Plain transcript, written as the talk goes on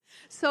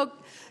So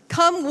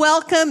come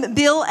welcome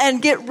Bill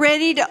and get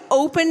ready to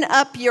open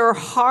up your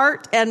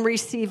heart and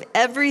receive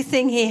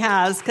everything he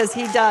has, because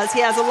he does.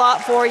 He has a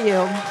lot for you.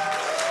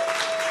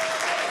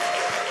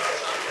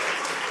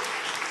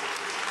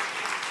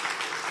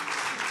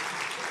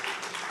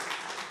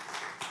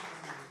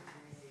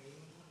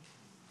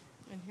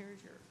 And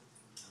here's your...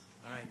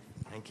 All right,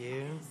 thank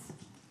you.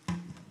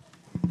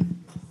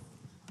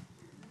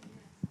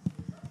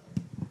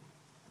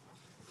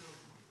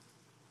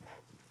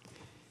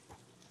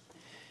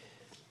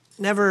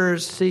 Never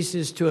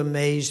ceases to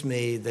amaze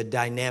me the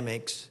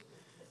dynamics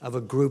of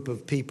a group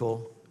of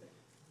people.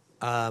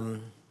 You're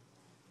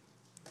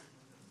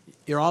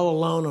all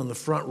alone on the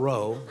front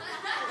row.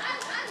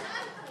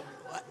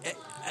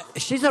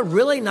 She's a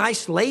really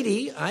nice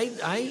lady.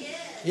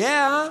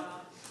 Yeah.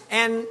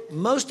 And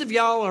most of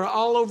y'all are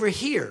all over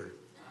here.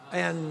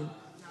 And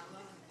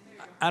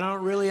I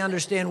don't really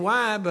understand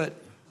why, but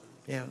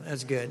yeah,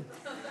 that's good.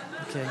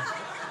 Okay.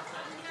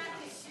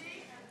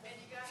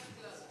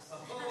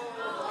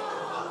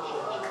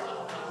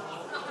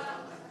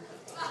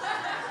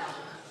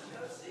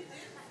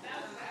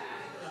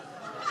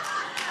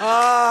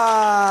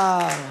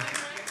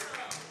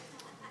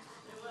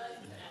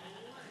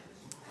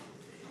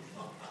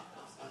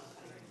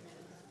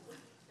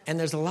 And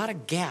there's a lot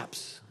of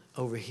gaps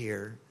over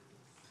here,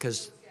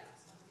 because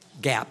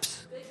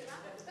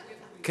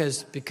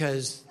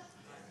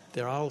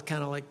they're all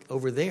kind of like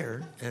over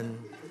there. And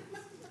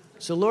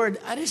so, Lord,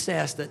 I just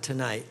ask that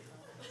tonight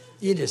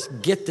you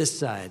just get this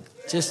side.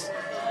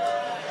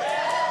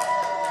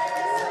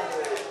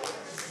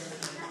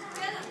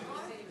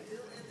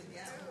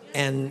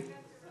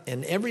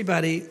 And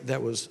everybody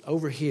that was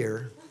over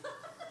here,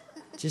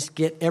 just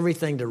get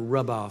everything to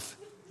rub off.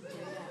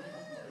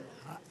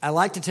 I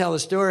like to tell the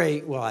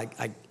story. Well,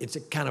 it's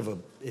a kind of a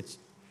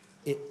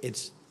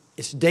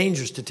it's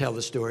dangerous to tell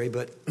the story,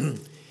 but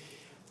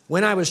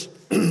when I was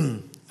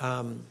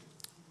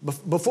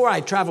before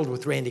I traveled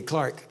with Randy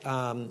Clark,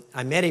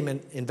 I met him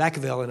in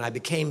Vacaville, and I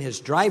became his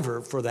driver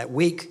for that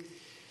week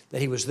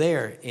that he was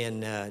there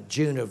in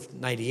June of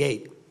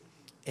 '98,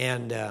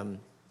 and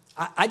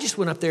I just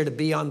went up there to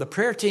be on the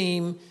prayer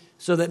team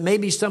so that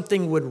maybe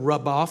something would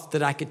rub off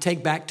that I could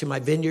take back to my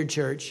Vineyard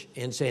Church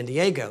in San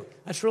Diego.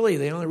 That's really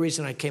the only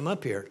reason I came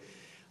up here.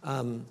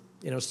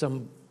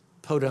 Some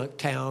podunk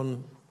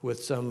town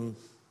with some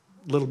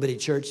little bitty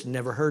church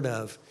never heard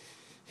of.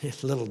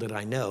 Little did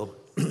I know.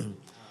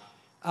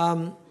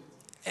 And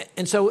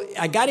so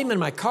I got him in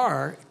my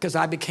car because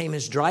I became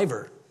his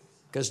driver,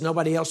 because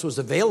nobody else was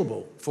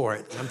available for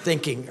it. I'm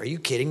thinking, are you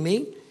kidding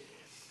me?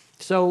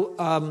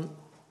 So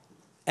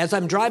as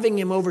I'm driving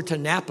him over to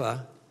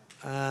Napa,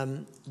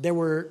 there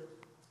were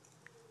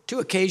two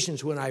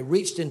occasions when I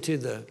reached into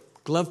the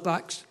glove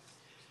box,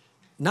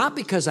 not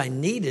because I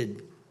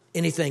needed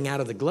anything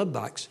out of the glove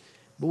box,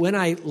 but when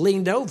I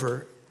leaned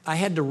over, I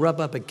had to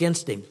rub up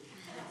against him.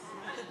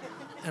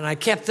 And I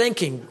kept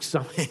thinking,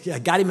 I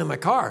got him in my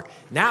car.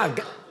 Now I've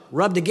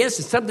rubbed against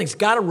it. Something's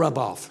got to rub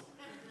off.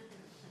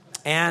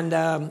 And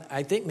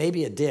I think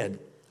maybe it did.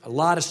 A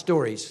lot of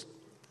stories.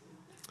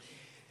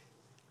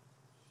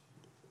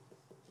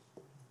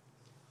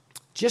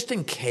 Just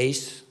in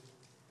case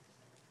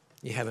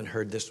you haven't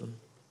heard this one.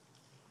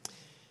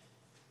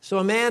 So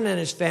a man and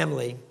his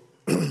family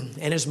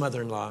and his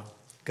mother-in-law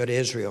go to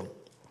Israel.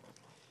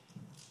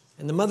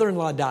 And the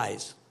mother-in-law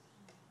dies.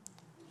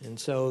 And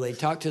so they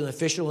talk to an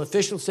official. The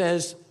official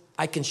says,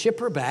 I can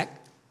ship her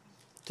back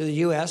to the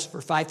U.S.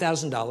 for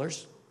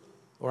 $5,000,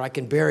 or I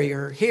can bury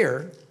her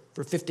here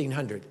for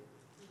 $1,500.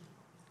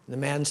 The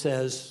man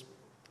says,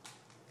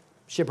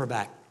 ship her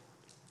back.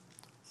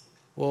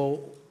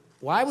 Well,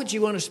 why would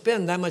you want to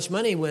spend that much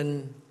money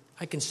when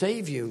I can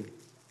save you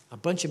a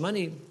bunch of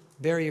money,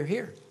 bury her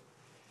here?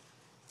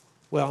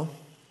 Well,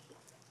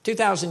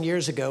 2,000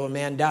 years ago, a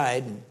man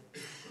died, and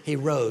he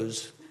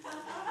rose,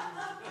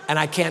 and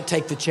I can't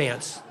take the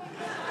chance.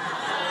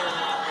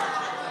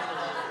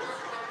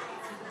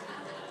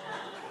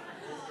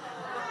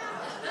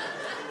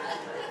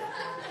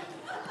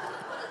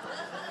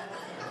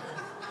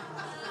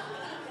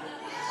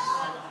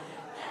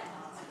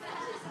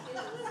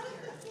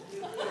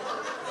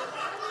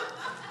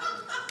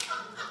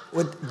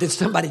 Did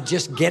somebody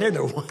just get it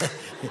or what?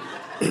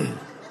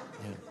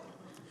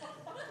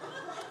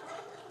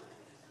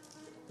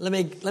 Let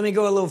me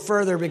go a little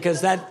further, because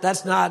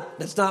that's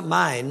not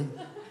mine.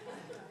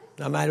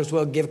 I might as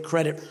well give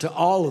credit to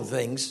all of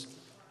things.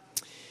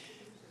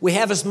 We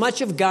have as much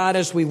of God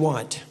as we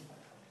want.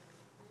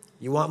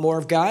 You want more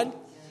of God?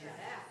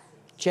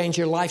 Change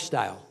your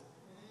lifestyle.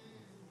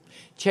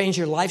 Change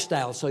your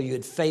lifestyle so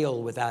you'd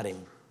fail without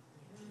Him.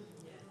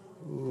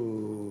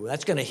 Ooh,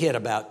 that's going to hit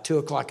about 2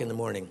 o'clock in the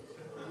morning.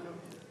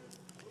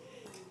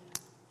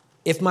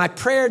 If my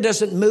prayer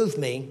doesn't move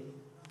me,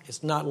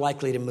 it's not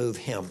likely to move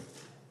Him.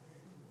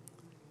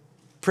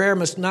 Prayer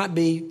must not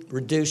be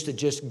reduced to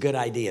just good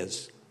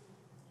ideas.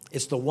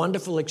 It's the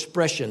wonderful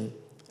expression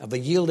of a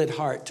yielded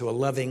heart to a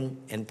loving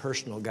and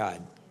personal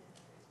God.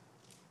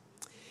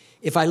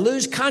 If I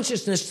lose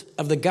consciousness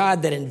of the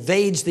God that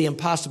invades the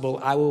impossible,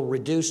 I will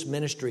reduce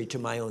ministry to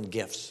my own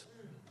gifts.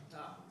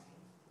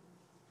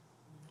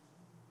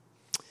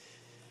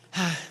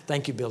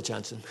 Thank you, Bill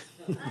Johnson.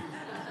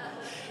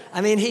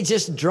 I mean, he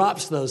just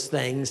drops those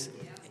things,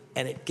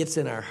 and it gets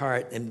in our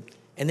heart, and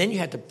then you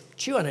have to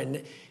chew on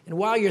it. And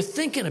while you're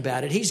thinking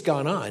about it, he's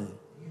gone on.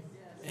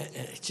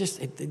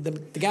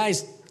 The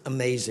guy's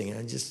amazing.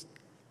 I just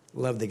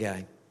love the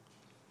guy.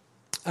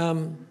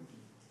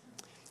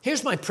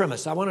 Here's my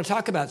premise. I want to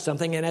talk about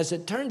something, and as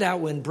it turned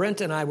out, when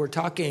Brent and I were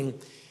talking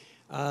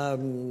a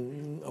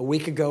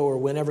week ago or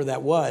whenever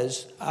that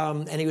was,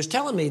 and he was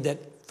telling me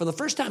that for the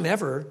first time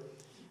ever,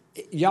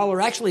 y'all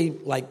are actually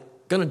like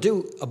going to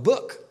do a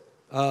book,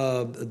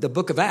 the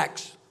Book of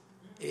Acts.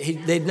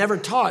 They'd never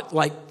taught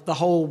like the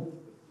whole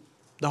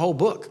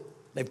book.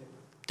 They've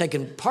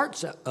taken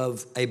parts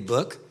of a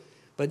book,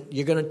 but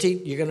you're going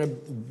to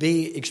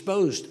be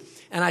exposed.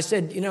 And I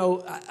said,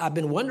 I've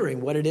been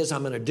wondering what it is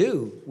I'm going to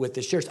do with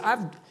this church.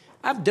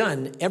 I've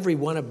done every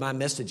one of my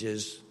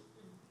messages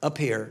up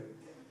here.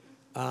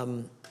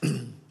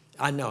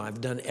 I know I've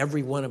done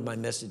every one of my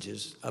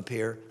messages up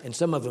here, and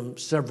some of them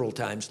several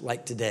times,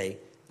 like today.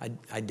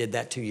 I did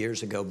that 2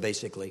 years ago,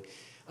 basically.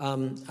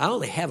 I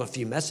only have a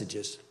few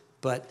messages,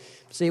 but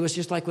see, it was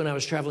just like when I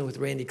was traveling with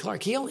Randy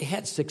Clark. He only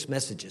had 6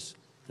 messages,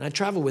 and I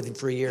traveled with him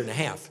for a year and a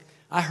half.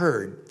 I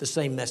heard the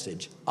same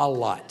message a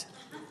lot,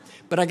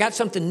 but I got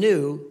something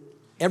new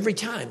every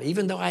time,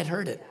 even though I had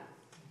heard it.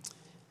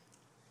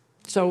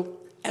 So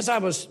as I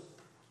was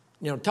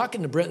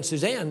talking to Brent and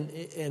Suzanne,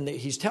 and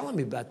he's telling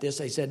me about this,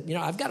 I said,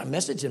 I've got a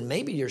message, and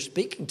maybe you're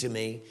speaking to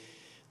me,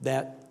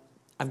 that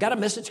I've got a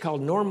message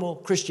called Normal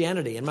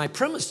Christianity. And my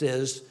premise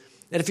is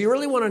that if you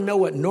really want to know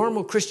what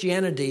normal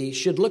Christianity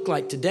should look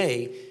like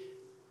today,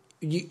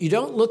 you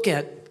don't look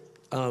at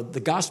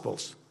the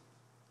Gospels.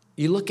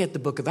 You look at the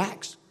book of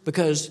Acts,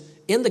 because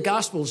in the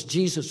Gospels,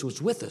 Jesus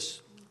was with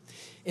us.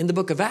 In the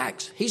book of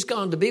Acts, he's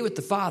gone to be with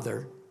the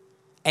Father,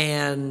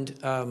 and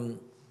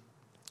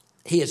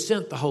he has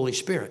sent the Holy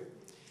Spirit.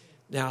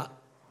 Now,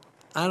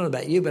 I don't know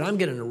about you, but I'm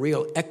getting a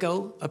real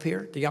echo up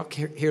here. Do y'all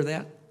hear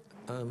that?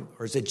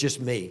 Or is it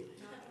just me?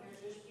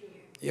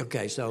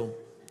 Okay, so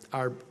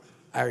our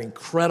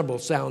incredible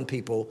sound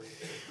people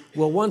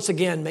will once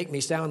again make me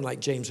sound like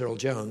James Earl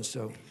Jones.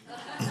 So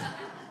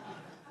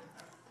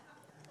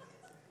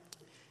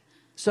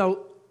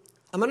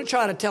I'm going to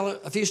try to tell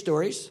a few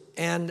stories,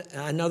 and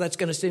I know that's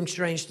going to seem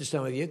strange to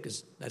some of you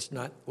because that's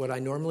not what I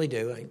normally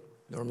do. I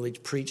normally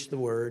preach the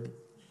word.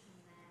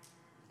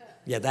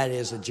 Yeah, that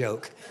is a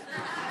joke.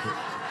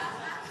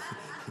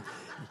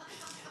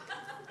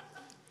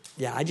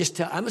 Yeah,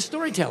 I'm a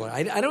storyteller.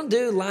 I don't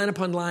do line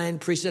upon line,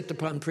 precept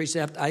upon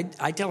precept.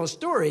 I tell a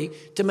story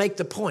to make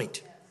the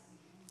point.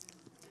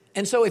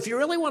 And so if you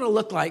really want to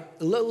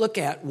look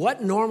at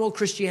what normal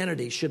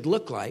Christianity should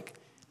look like,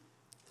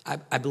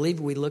 I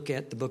believe we look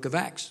at the book of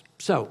Acts.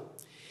 So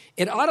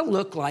it ought to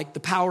look like the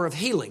power of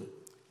healing.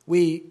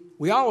 We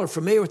all are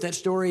familiar with that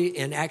story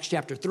in Acts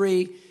chapter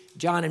 3.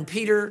 John and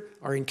Peter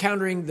are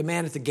encountering the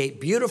man at the gate,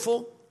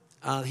 Beautiful.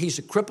 He's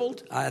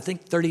crippled, I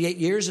think 38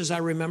 years as I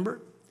remember.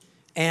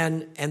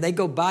 And they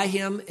go by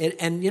him.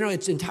 And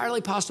it's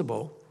entirely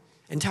possible,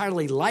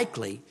 entirely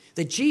likely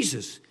that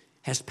Jesus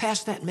has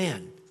passed that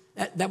man.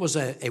 That was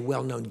a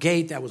well-known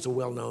gate. That was a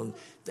well-known,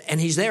 and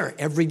he's there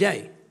every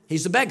day.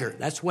 He's a beggar.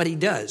 That's what he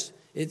does.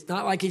 It's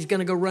not like he's going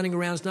to go running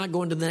around. It's not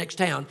going to the next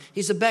town.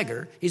 He's a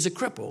beggar. He's a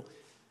cripple.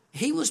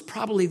 He was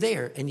probably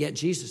there, and yet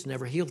Jesus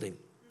never healed him.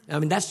 I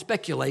mean, that's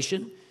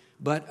speculation,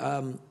 but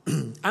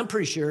I'm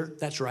pretty sure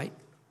that's right.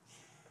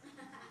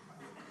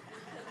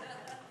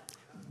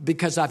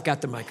 Because I've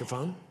got the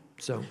microphone,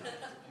 so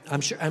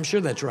I'm sure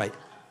that's right.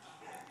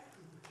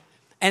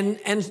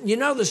 And you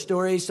know the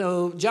story.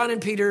 So John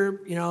and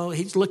Peter,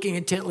 he's looking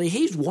intently.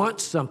 He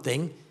wants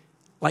something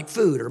like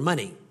food or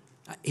money.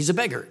 He's a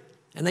beggar.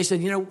 And they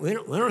said, we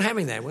don't have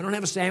anything. We don't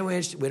have a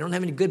sandwich. We don't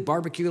have any good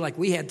barbecue like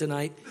we had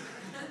tonight.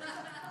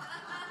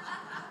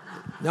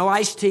 No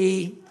iced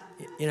tea.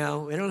 We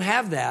don't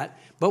have that.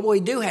 But what we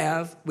do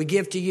have, we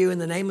give to you in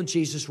the name of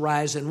Jesus,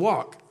 rise and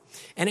walk.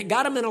 And it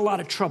got him in a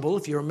lot of trouble,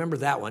 if you remember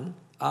that one.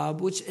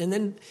 And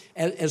then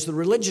as the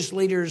religious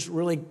leaders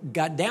really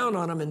got down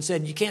on him and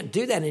said, you can't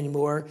do that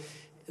anymore,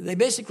 they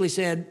basically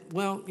said,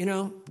 well,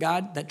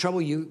 God, that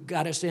trouble you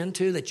got us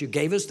into, that you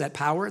gave us, that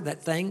power,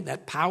 that thing,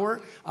 that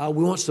power,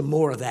 we want some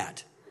more of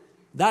that.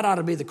 That ought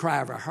to be the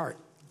cry of our heart.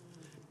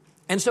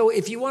 And so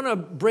if you want to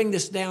bring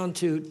this down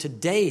to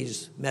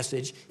today's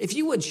message, if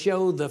you would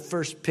show the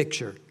first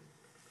picture.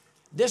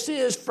 This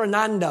is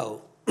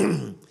Fernando.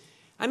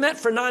 I met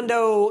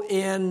Fernando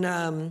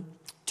in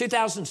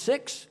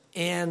 2006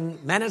 in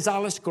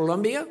Manizales,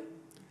 Colombia.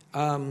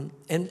 And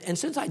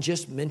since I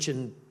just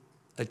mentioned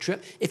a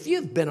trip, if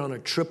you've been on a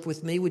trip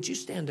with me, would you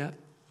stand up?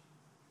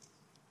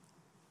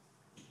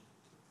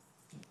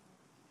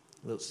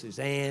 Little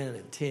Suzanne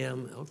and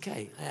Tim.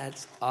 Okay,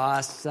 that's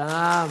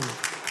awesome.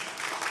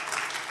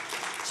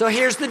 So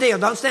here's the deal.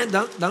 Don't sit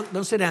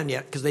down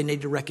yet because they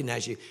need to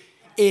recognize you.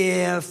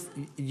 If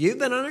you've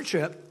been on a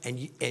trip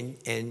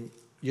and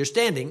you're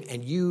standing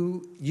and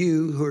you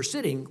who are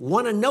sitting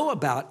want to know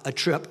about a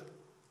trip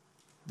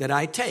that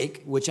I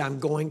take, which I'm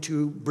going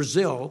to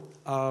Brazil.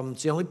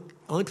 It's the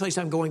only place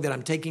I'm going that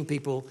I'm taking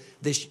people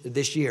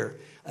this year.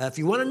 If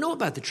you want to know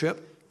about the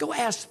trip, go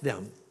ask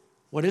them.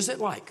 What is it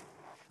like?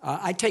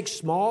 I take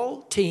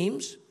small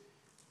teams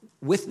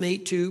with me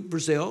to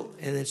Brazil,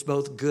 and it's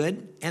both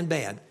good and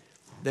bad.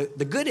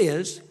 The good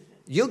is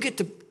you'll get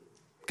to,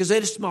 because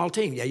it's a small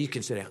team. Yeah, you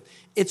can sit down.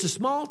 It's a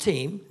small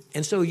team,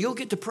 and so you'll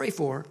get to pray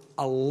for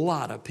a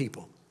lot of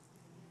people.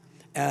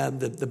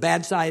 The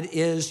bad side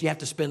is you have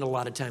to spend a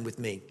lot of time with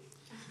me.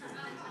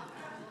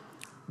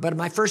 But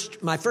my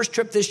first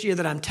trip this year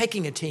that I'm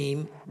taking a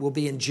team will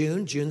be in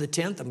June the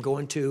 10th. I'm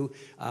going to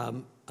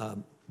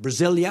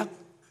Brasilia,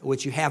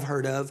 which you have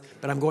heard of,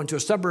 but I'm going to a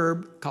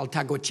suburb called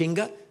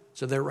Taguatinga.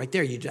 So they're right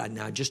there.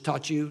 Now I just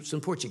taught you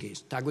some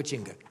Portuguese,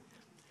 Taguatinga.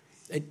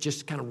 It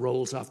just kind of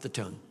rolls off the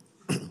tongue.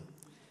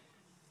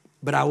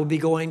 But I will be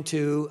going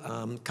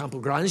to Campo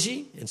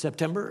Grande in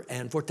September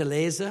and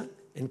Fortaleza.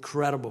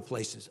 Incredible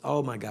places.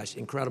 Oh my gosh,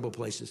 incredible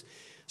places.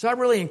 So I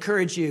really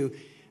encourage you,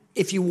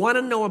 if you want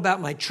to know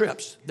about my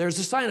trips, there's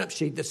a sign-up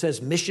sheet that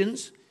says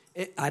missions.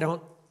 I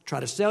don't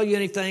try to sell you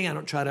anything. I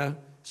don't try to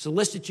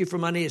solicit you for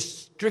money. It's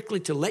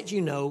strictly to let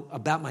you know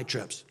about my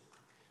trips.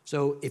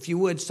 So if you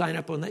would sign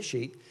up on that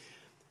sheet,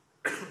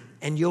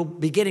 and you'll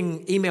be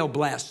getting email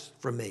blasts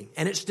from me.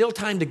 And it's still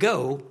time to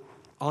go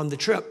on the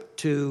trip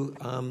to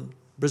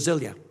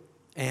Brasilia.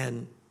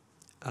 And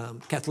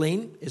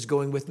Kathleen is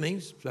going with me,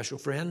 special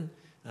friend.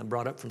 I'm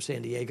brought up from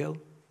San Diego,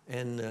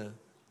 and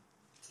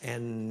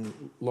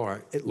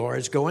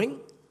Laura's going,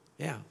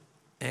 yeah.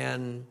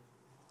 And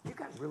you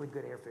got really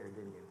good airfare,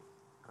 didn't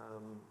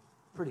you?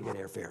 Pretty good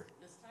airfare.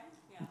 This time,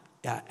 yeah.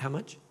 Yeah, how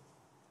much?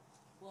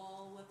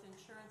 Well, with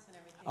insurance and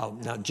everything.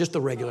 Oh, no, just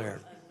the regular air.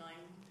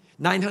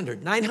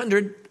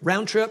 900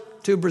 round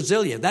trip to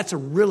Brasilia. That's a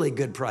really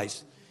good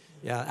price.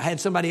 Yeah, I had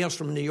somebody else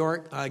from New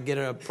York get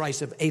a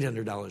price of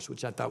 $800,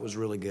 which I thought was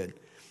really good.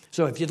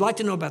 So if you'd like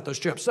to know about those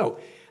trips. So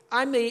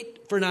I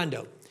meet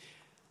Fernando.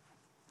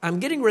 I'm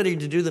getting ready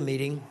to do the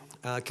meeting,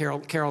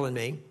 Carol and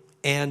me,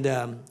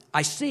 and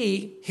I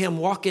see him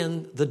walk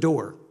in the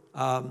door.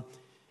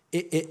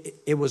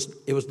 It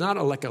was not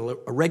like a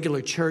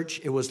regular church.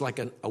 It was like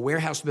a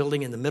warehouse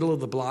building in the middle of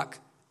the block,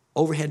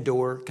 overhead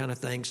door kind of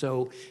thing.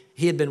 So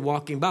he had been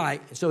walking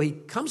by. So he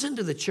comes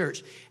into the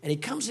church, and he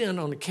comes in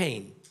on a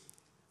cane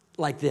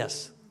like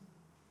this.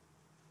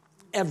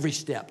 Every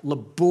step,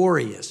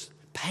 laborious,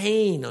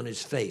 pain on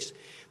his face.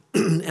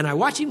 And I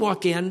watch him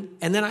walk in,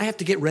 and then I have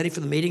to get ready for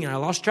the meeting, and I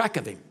lost track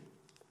of him.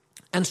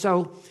 And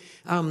so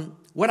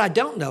what I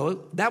don't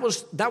know, that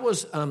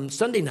was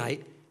Sunday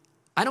night.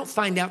 I don't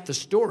find out the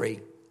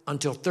story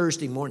until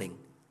Thursday morning.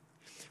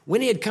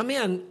 When he had come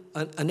in,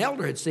 an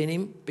elder had seen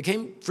him,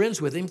 became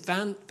friends with him,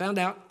 found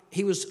out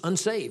he was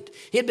unsaved.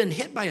 He had been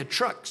hit by a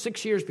truck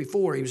 6 years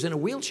before. He was in a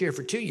wheelchair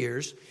for 2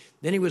 years.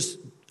 Then he was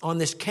on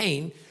this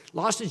cane,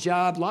 lost his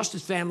job, lost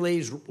his family.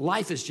 His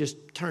life is just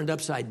turned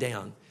upside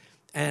down.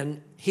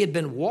 And he had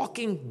been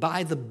walking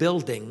by the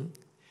building,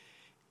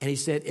 and he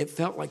said it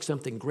felt like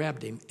something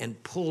grabbed him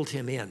and pulled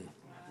him in.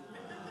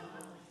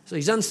 So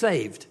he's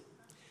unsaved.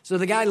 So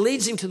the guy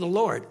leads him to the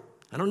Lord.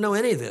 I don't know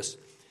any of this.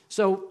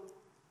 So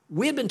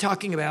we had been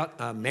talking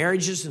about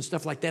marriages and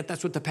stuff like that.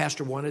 That's what the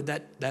pastor wanted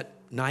that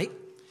night.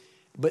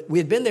 But we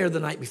had been there the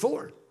night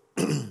before,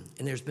 and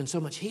there's been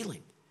so much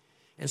healing.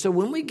 And so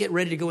when we get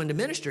ready to go into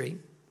ministry,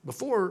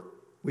 before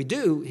we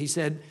do, he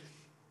said,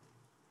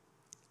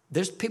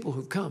 there's people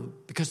who've come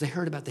because they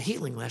heard about the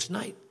healing last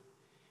night,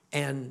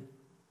 and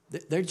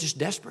they're just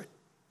desperate.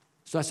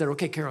 So I said,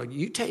 okay, Carol,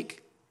 you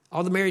take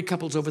all the married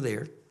couples over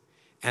there,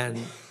 and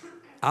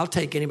I'll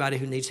take anybody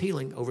who needs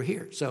healing over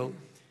here. So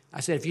I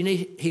said, if you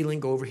need healing,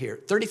 go over here.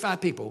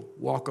 35 people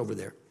walk over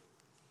there.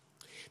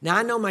 Now,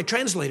 I know my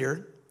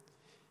translator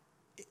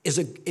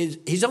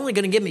he's only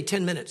going to give me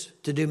 10 minutes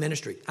to do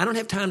ministry. I don't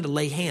have time to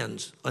lay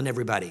hands on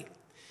everybody.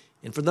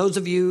 And for those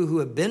of you who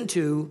have been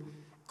to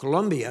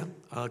Colombia,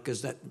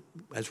 because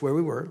that's where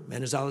we were,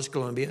 Manizales,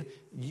 Colombia,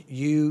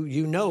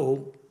 you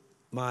know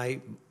my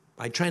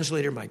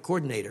translator, my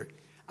coordinator.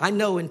 I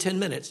know in 10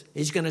 minutes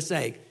he's going to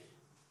say,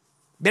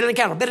 Bill and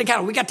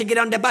Carol, we got to get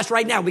on the bus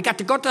right now. We got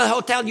to go to the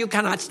hotel. You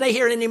cannot stay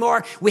here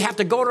anymore. We have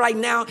to go right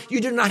now. You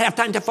do not have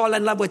time to fall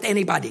in love with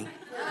anybody.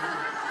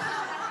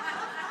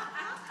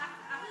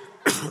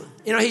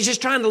 You know, he's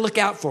just trying to look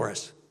out for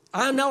us.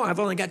 I know I've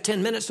only got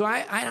 10 minutes, so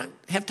I don't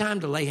have time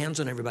to lay hands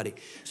on everybody.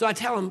 So I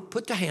tell him,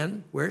 put the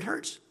hand where it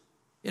hurts.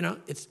 You know,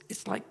 it's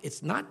like,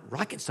 it's not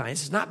rocket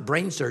science. It's not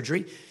brain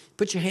surgery.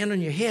 Put your hand on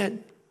your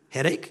head,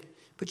 headache.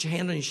 Put your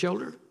hand on your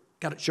shoulder.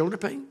 Got shoulder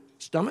pain,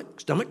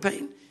 stomach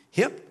pain,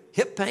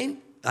 hip pain.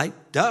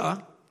 Duh.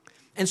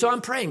 And so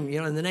I'm praying,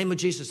 you know, in the name of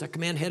Jesus, I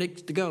command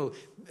headaches to go,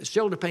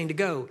 shoulder pain to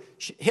go,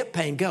 hip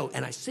pain go.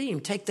 And I see him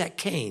take that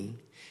cane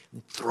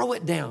and throw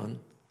it down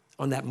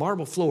on that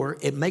marble floor.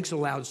 It makes a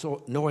loud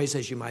noise,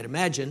 as you might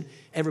imagine.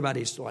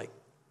 Everybody's like,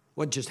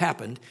 what just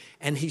happened?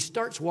 And he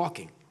starts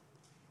walking.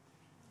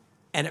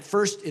 And at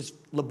first it's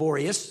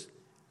laborious,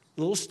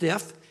 a little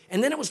stiff.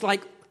 And then it was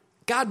like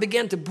God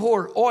began to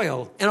pour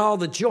oil in all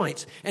the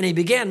joints. And he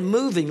began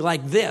moving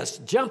like this,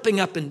 jumping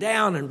up and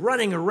down and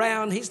running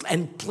around.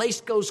 And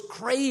place goes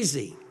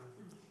crazy,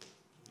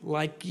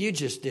 like you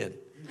just did.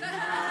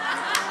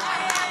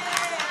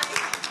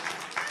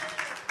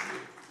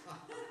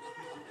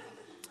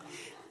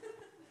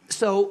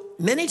 So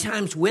many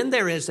times when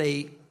there is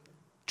a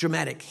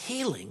dramatic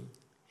healing,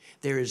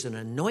 there is an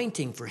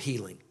anointing for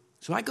healing.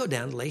 So I go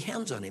down and lay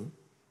hands on him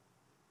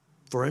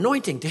for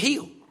anointing to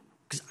heal,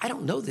 because I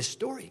don't know this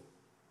story.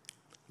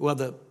 Well,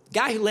 the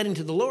guy who led him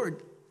to the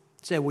Lord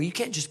said, well, you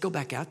can't just go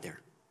back out there.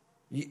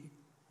 You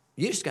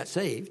just got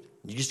saved.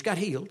 You just got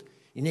healed.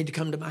 You need to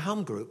come to my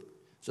home group.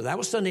 So that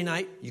was Sunday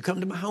night. You come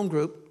to my home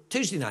group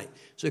Tuesday night.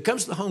 So he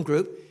comes to the home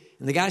group,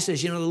 and the guy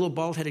says, the little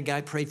bald-headed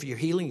guy prayed for your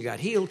healing. You got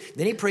healed.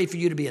 Then he prayed for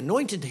you to be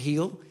anointed to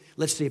heal.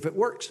 Let's see if it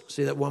works.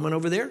 See that woman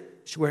over there?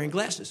 She's wearing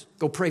glasses.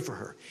 Go pray for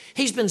her.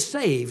 He's been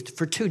saved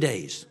for 2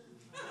 days.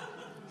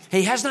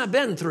 He has not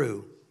been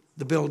through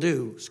the Bill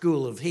Dew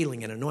School of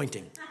Healing and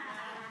Anointing.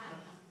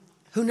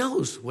 Who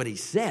knows what he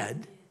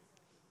said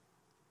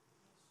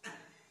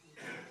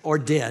or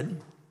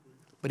did,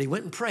 but he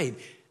went and prayed.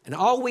 And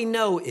all we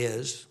know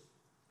is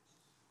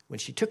when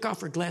she took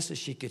off her glasses,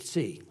 she could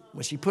see.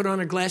 When she put on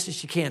her glasses,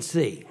 she can't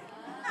see.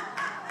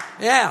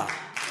 Yeah.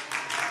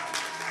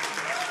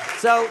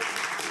 So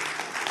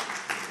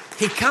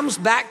he comes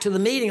back to the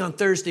meeting on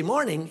Thursday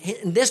morning,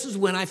 and this is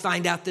when I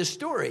find out this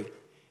story.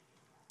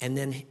 And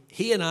then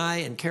he and I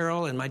and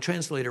Carol and my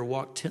translator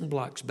walked 10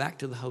 blocks back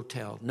to the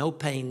hotel. No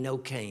pain, no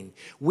cane.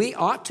 We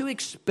ought to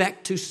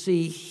expect to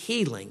see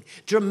healing,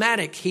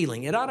 dramatic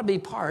healing. It ought to be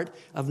part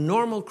of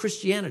normal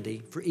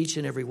Christianity for each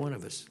and every one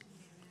of us.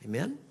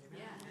 Amen?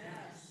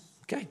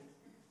 Okay.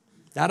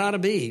 That ought to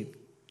be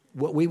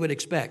what we would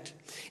expect.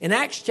 In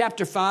Acts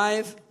chapter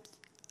 5,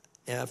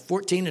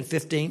 14 and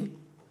 15,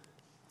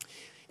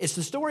 it's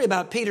the story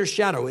about Peter's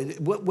shadow.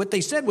 What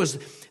they said was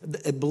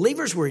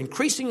believers were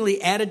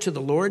increasingly added to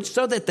the Lord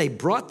so that they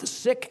brought the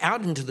sick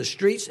out into the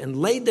streets and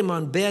laid them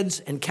on beds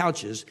and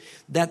couches,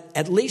 that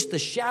at least the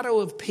shadow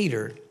of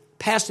Peter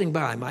passing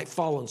by might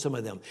fall on some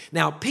of them.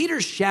 Now,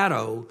 Peter's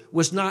shadow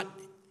was not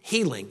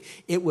healing.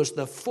 It was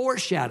the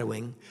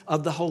foreshadowing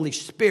of the Holy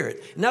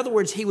Spirit. In other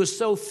words, he was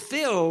so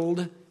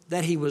filled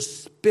that he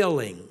was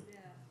spilling.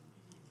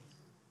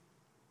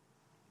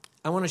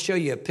 I want to show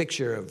you a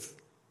picture of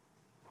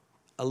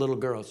a little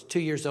girl. She's 2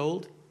 years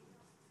old.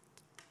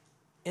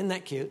 Isn't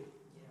that cute?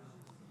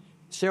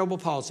 Cerebral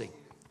palsy.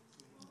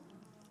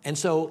 And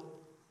so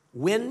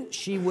when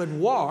she would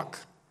walk,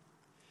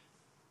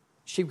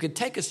 she could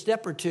take a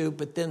step or two,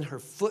 but then her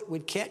foot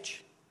would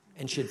catch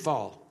and she'd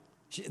fall.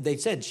 They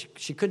said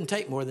she couldn't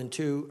take more than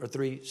 2 or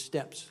 3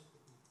 steps.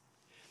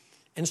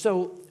 And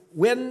so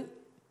when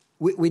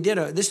we did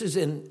this is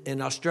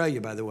in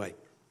Australia, by the way.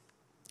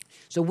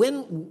 So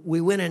when we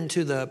went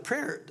into the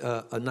prayer,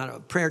 not a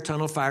prayer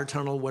tunnel, fire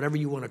tunnel, whatever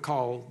you want to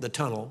call the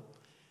tunnel,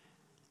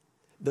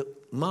 the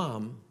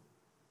mom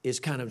is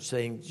kind of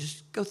saying,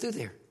 just go through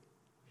there.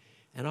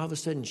 And all of a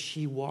sudden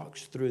she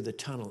walks through the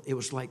tunnel. It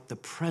was like the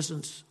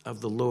presence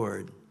of the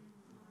Lord.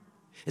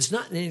 It's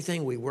not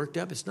anything we worked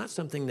up. It's not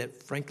something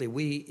that, frankly,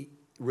 we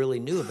really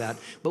knew about.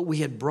 But we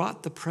had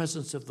brought the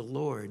presence of the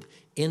Lord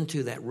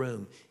into that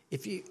room.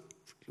 If you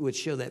would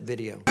show that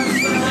video.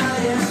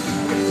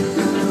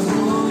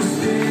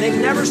 They've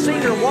never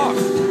seen her walk.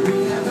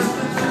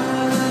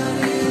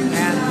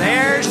 And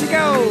there she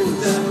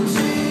goes.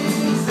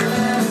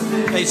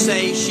 They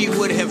say she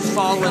would have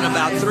fallen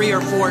about 3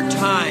 or 4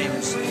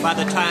 times by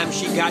the time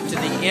she got to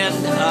the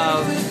end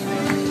of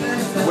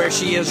where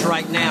she is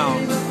right now.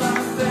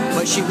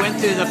 But she went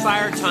through the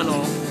fire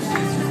tunnel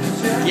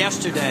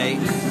yesterday.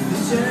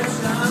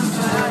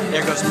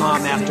 There goes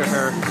Mom after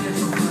her.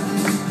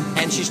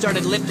 And she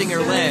started lifting her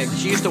leg.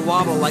 She used to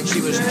wobble like she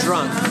was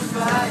drunk.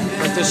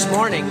 But this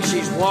morning,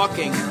 she's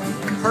walking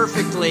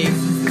perfectly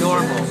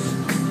normal.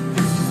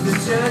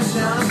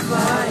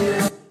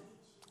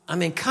 I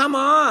mean, come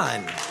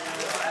on.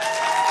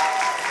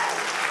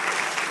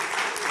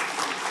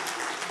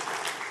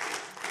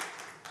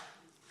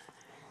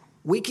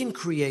 We can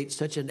create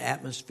such an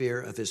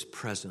atmosphere of His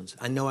presence.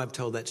 I know I've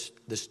told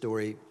this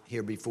story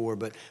here before,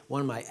 but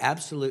one of my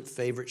absolute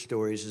favorite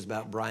stories is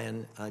about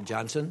Brian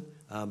Johnson.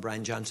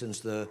 Brian Johnson's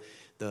the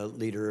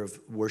leader of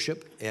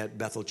worship at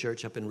Bethel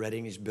Church up in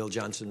Redding. He's Bill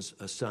Johnson's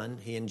son.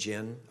 He and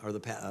Jen are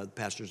the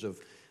pastors of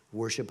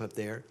worship up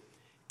there.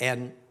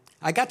 And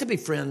I got to be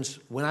friends,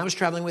 when I was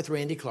traveling with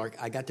Randy Clark,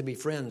 I got to be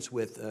friends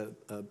with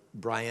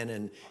Brian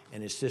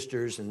and his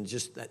sisters and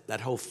just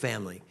that whole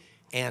family.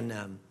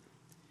 And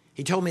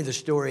he told me the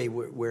story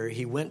where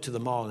he went to the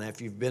mall, and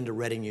if you've been to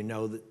Redding, you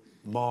know that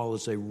mall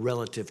is a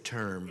relative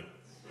term.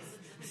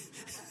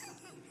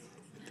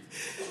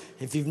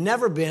 If you've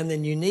never been,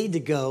 then you need to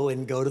go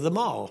to the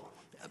mall.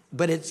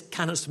 But it's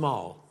kind of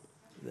small.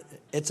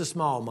 It's a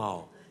small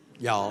mall,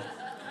 y'all.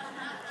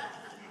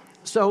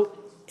 So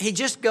he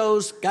just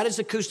got his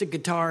acoustic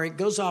guitar,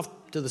 goes off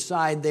to the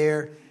side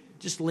there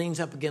just leans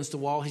up against the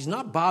wall. He's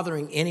not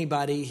bothering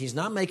anybody. He's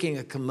not making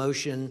a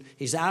commotion.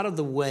 He's out of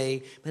the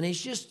way. And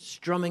he's just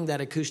strumming that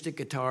acoustic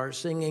guitar,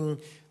 singing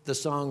the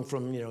song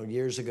from,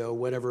 years ago,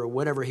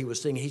 whatever he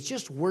was singing. He's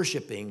just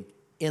worshiping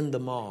in the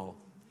mall.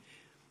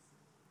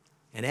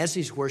 And as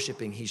he's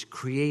worshiping, he's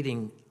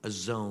creating a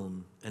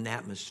zone, an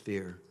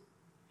atmosphere.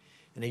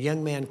 And a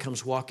young man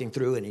comes walking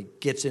through, and he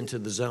gets into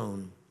the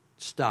zone,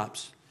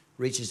 stops,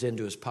 reaches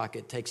into his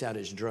pocket, takes out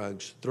his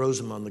drugs, throws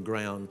them on the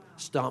ground,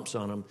 stomps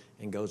on them,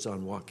 and goes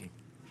on walking.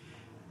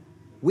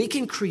 We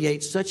can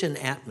create such an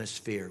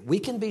atmosphere. We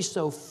can be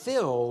so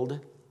filled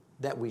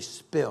that we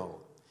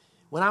spill.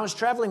 When I was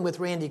traveling with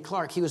Randy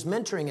Clark, he was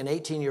mentoring an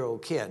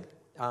 18-year-old kid,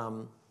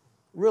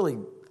 really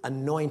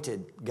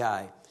anointed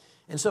guy.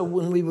 And so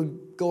when we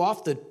would go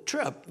off the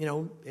trip,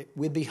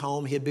 we'd be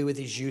home. He'd be with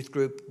his youth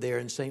group there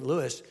in St.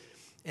 Louis.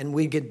 And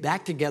we'd get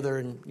back together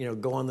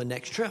and, go on the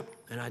next trip.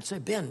 And I'd say,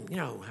 Ben,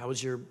 how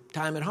was your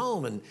time at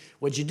home? And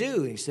what'd you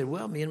do? And he said,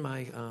 well, me and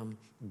my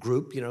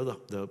group,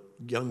 the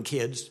young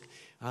kids,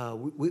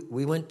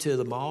 we went to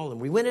the mall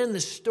and we went in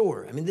the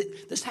store. I mean,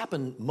 this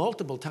happened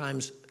multiple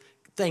times,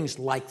 things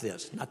like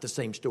this. Not the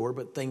same store,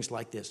 but things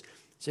like this. He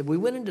said, we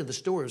went into the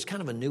store. It was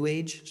kind of a new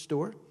age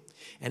store.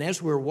 And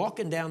as we're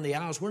walking down the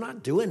aisles, we're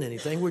not doing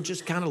anything. We're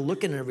just kind of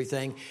looking at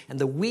everything. And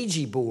the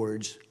Ouija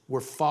boards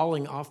were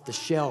falling off the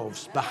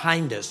shelves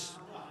behind us.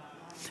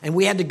 And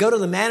we had to go to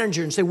the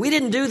manager and say, we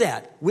didn't do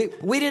that.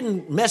 We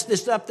didn't mess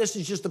this up. This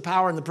is just the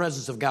power and the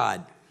presence of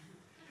God.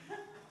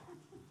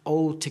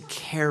 Oh, to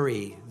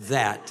carry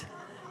that.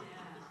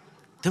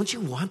 Don't you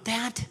want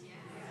that?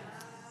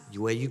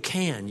 Well, you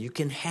can. You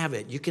can have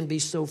it. You can be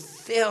so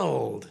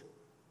filled.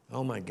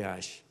 Oh, my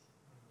gosh.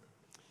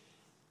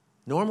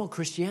 Normal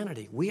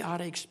Christianity, we ought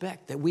to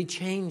expect that we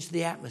change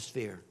the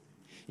atmosphere.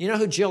 You know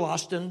who Jill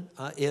Austin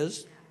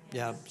is?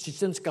 Yeah, she's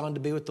since gone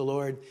to be with the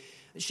Lord.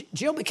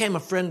 Jill became a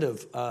friend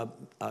of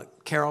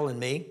Carol and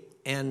me,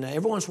 and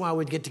every once in a while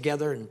we'd get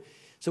together. And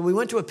so we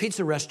went to a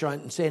pizza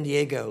restaurant in San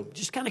Diego,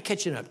 just kind of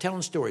catching up,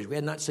 telling stories. We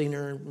had not seen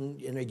her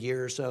in a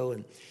year or so.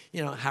 And,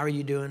 how are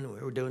you doing?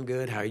 We're doing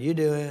good. How are you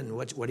doing?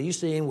 What are you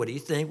seeing? What do you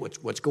think?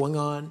 What's going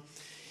on?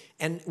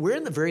 And we're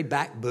in the very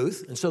back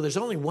booth, and so there's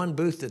only one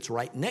booth that's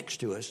right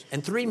next to us,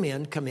 and three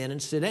men come in and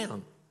sit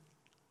down.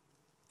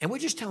 And we're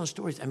just telling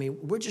stories. I mean,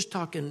 we're just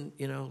talking,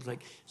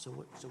 like, so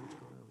what's going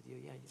on with you?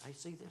 Yeah, I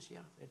see this, yeah.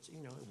 It's,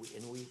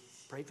 and we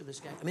pray for this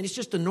guy. I mean, it's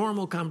just a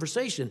normal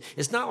conversation.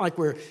 It's not like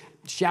we're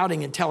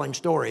shouting and telling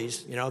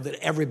stories, that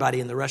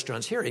everybody in the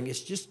restaurant's hearing. It's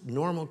just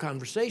normal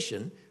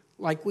conversation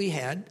like we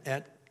had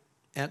at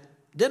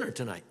dinner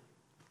tonight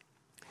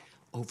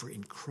over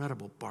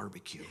incredible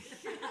barbecue.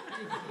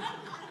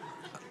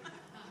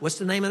 What's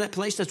the name of that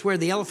place? That's where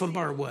the Elephant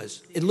Bar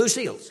was. At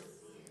Lucille's.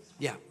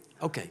 Yeah.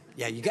 Okay.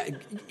 Yeah.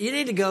 You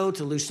need to go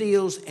to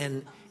Lucille's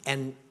and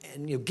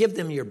give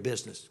them your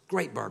business.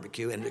 Great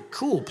barbecue and a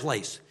cool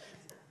place.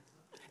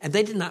 And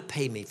they did not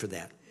pay me for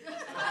that.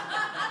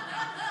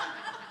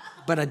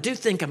 But I do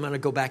think I'm going to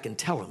go back and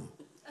tell them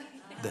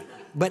that.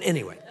 But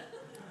anyway.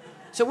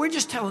 So we're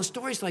just telling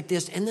stories like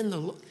this, and then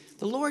the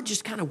Lord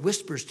just kind of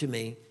whispers to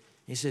me.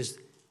 He says,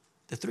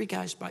 the three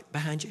guys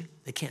behind you,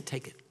 they can't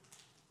take it.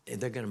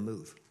 And they're going to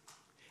move.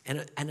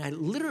 And I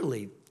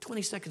literally,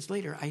 20 seconds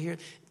later, I hear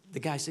the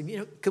guy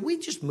say, could we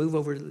just move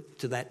over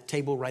to that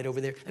table right over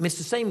there? I mean, it's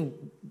the same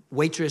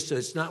waitress, so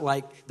it's not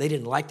like they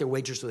didn't like their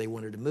waitress, so they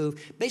wanted to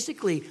move.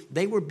 Basically,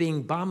 they were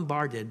being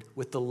bombarded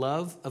with the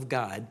love of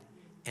God,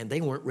 and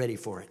they weren't ready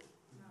for it.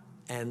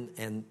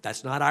 And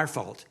that's not our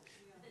fault.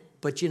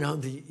 But, you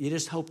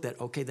just hope that,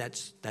 okay,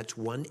 that's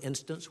one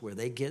instance where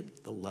they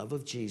get the love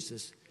of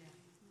Jesus.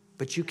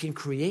 But you can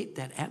create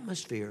that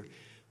atmosphere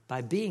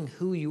by being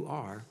who you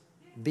are,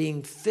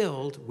 being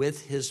filled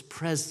with his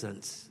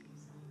presence.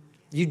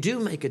 You do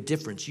make a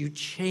difference. You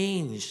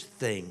change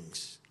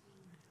things.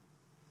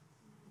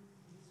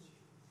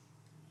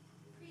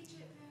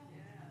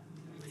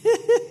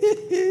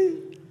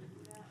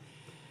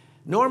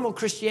 Normal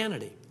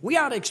Christianity. We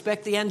ought to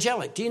expect the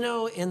angelic. Do you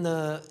know in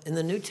the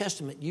New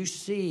Testament you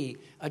see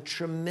a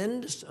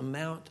tremendous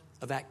amount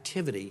of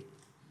activity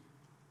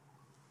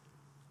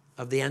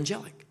of the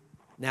angelic?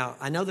 Now,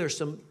 I know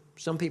there's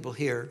some people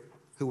here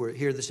who were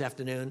here this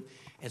afternoon,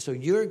 and so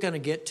you're going to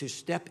get to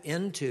step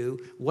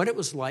into what it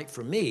was like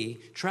for me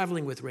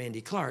traveling with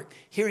Randy Clark,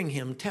 hearing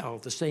him tell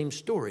the same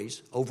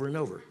stories over and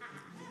over.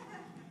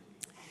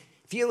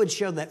 If you would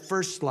show that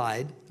first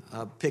slide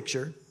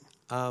picture.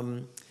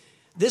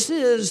 This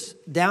is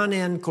down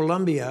in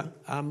Colombia.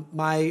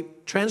 My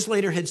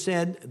translator had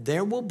said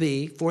there will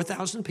be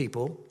 4,000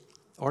 people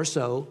or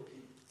so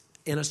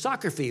in a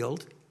soccer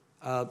field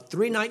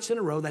 3 nights in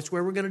a row. That's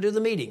where we're going to do the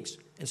meetings.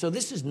 And so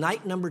this is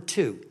night number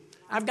 2.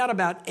 I've got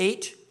about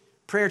 8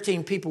 prayer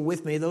team people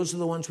with me. Those are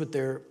the ones with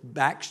their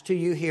backs to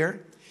you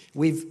here.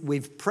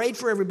 We've prayed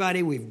for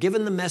everybody. We've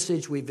given the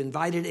message. We've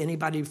invited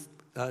anybody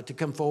to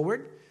come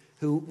forward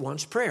who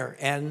wants prayer.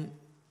 And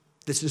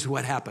this is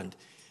what happened.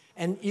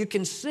 And you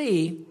can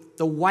see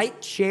the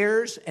white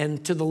chairs,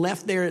 and to the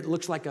left there, it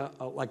looks like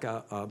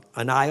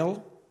an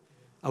aisle.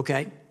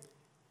 Okay.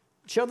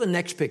 show the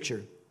next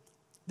picture.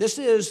 This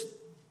is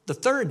the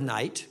third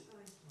night,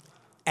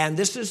 and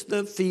this is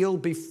the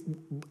field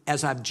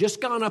as I've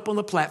just gone up on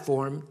the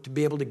platform to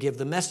be able to give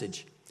the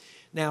message.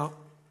 Now,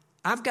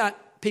 I've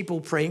got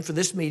people praying for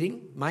this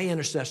meeting, my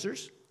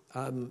intercessors.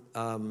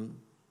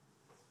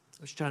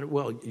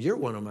 You're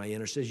one of my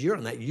intercessors. You're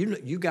on that.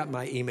 You got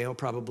my email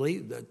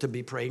probably to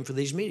be praying for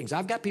these meetings.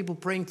 I've got people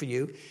praying for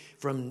you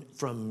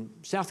from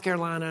South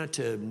Carolina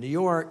to New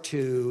York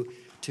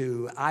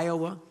to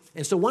Iowa.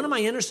 And so one of my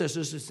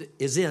intercessors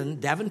is in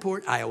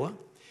Davenport, Iowa.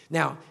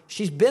 Now,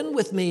 she's been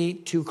with me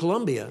to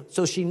Columbia,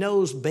 so she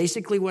knows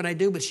basically what I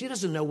do, but she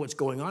doesn't know what's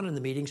going on in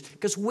the meetings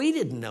because we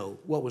didn't know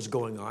what was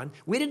going on.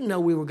 We didn't know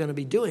we were going to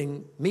be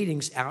doing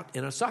meetings out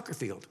in a soccer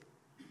field.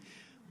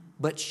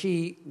 But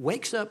she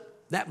wakes up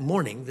that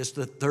morning, this is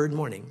the third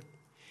morning,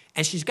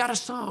 and she's got a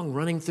song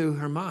running through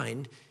her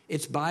mind.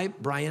 It's by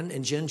Brian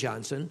and Jen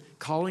Johnson,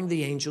 Calling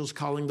the Angels,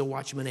 Calling the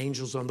Watchmen,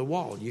 Angels on the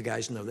Wall. You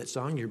guys know that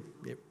song.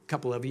 A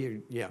couple of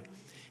you, yeah.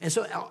 And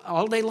so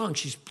all day long,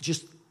 she's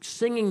just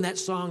singing that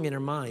song in her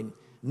mind,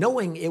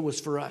 knowing it was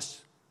for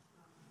us.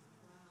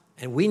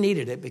 And we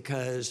needed it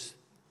because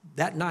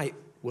that night,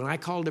 when I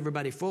called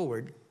everybody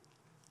forward,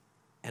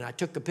 and I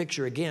took a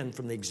picture again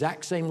from the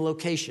exact same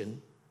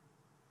location.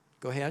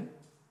 Go ahead.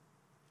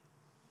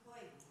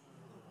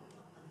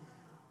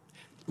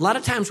 A lot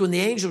of times when the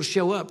angels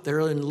show up, they're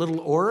in little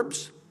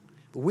orbs.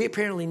 But we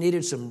apparently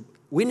needed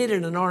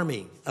an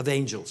army of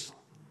angels.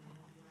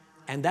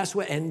 And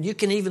and you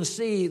can even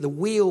see the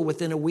wheel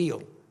within a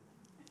wheel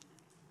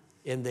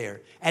in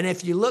there. And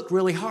if you look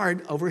really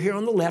hard over here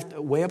on the left,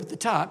 way up at the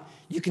top,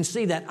 you can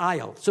see that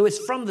aisle. So it's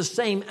from the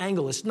same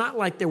angle. It's not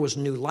like there was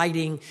new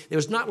lighting. It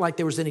was not like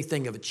there was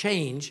anything of a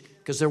change,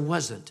 because there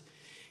wasn't.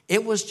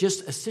 It was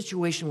just a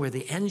situation where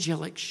the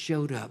angelic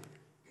showed up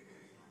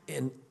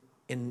in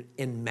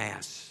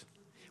mass.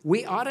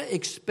 We ought to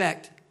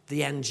expect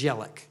the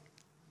angelic.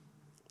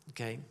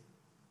 Okay?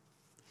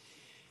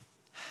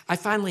 I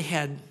finally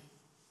had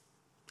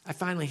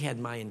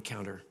my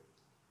encounter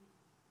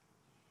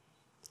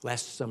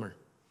last summer.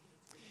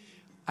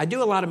 I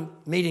do a lot of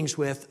meetings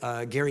with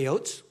Gary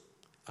Oates.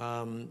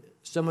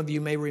 Some of you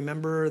may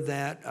remember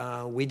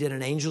that we did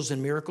an Angels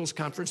and Miracles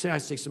conference. I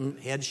see some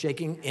heads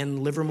shaking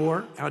in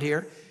Livermore out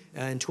here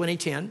in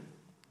 2010.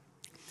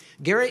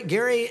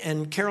 Gary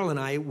and Carol and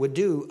I would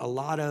do a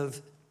lot of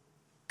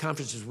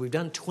conferences. We've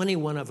done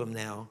 21 of them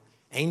now,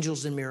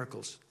 Angels and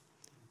Miracles.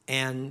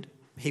 And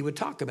he would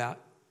talk about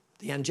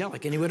the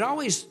angelic. And he would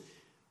always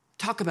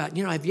talk about,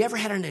 have you ever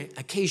had an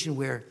occasion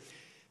where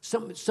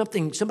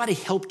somebody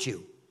helped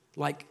you?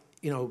 Like,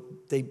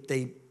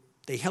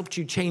 they helped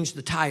you change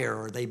the tire,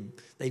 or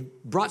they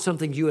brought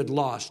something you had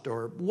lost,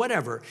 or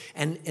whatever.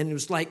 And it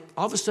was like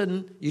all of a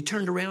sudden you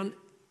turned around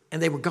and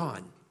they were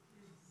gone.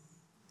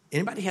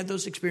 Anybody had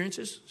those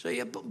experiences? So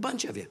yeah, a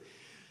bunch of you.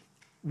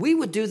 We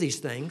would do these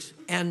things,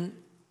 and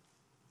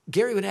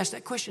Gary would ask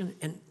that question,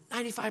 and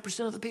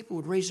 95% of the people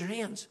would raise their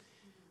hands.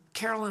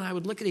 Carol and I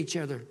would look at each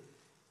other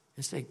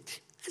and say,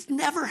 "It's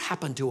never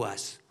happened to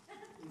us.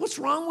 What's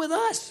wrong with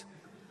us?"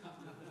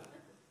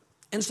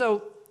 And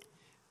so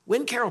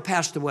when Carol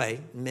passed away,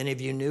 many of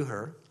you knew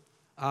her,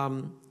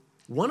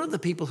 one of the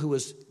people who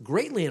was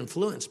greatly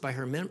influenced by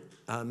her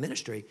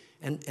ministry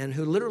and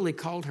who literally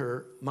called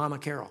her Mama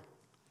Carol.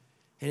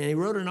 And he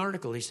wrote an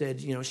article. He said,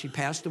 she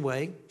passed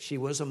away. She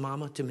was a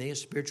mama to me, a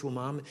spiritual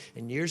mom.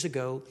 And years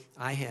ago,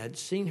 I had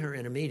seen her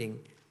in a meeting,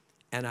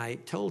 and I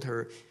told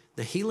her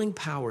the healing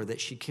power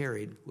that she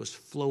carried was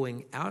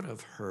flowing out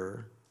of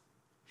her.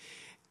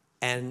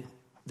 And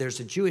there's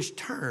a Jewish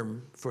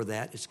term for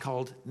that. It's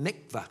called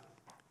mikvah.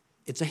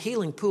 It's a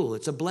healing pool.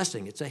 It's a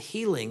blessing. It's a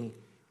healing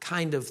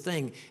kind of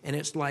thing. And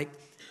it's like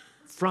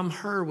from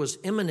her was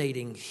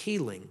emanating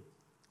healing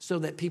so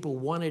that people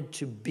wanted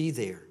to be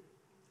there.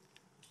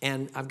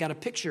 And I've got a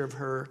picture of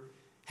her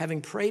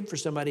having prayed for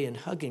somebody and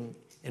hugging,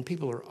 and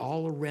people are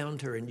all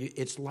around her. And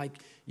it's like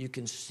you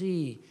can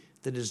see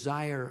the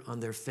desire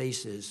on their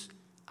faces.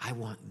 I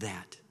want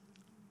that.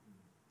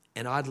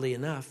 And oddly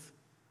enough,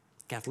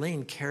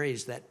 Kathleen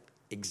carries that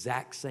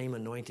exact same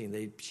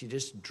anointing. She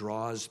just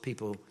draws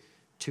people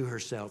to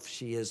herself.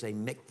 She is a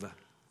mikvah.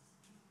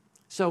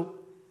 So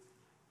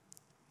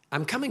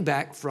I'm coming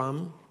back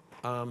from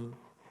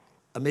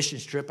a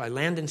missions trip. I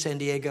land in San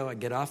Diego. I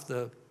get off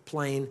the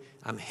plane.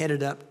 I'm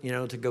headed up,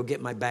 to go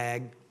get my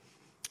bag.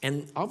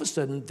 And all of a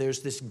sudden,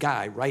 there's this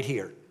guy right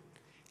here.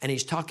 And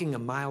he's talking a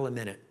mile a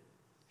minute.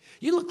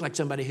 You look like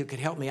somebody who could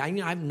help me.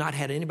 I've not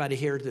had anybody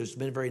here that's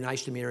been very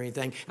nice to me or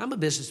anything. I'm a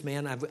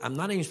businessman. I'm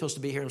not even supposed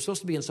to be here. I'm supposed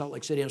to be in Salt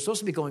Lake City. I'm supposed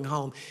to be going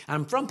home.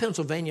 I'm from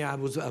Pennsylvania. I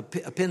was a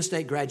Penn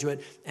State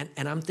graduate.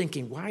 And I'm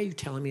thinking, why are you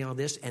telling me all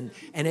this? And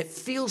it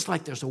feels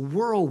like there's a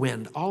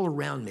whirlwind all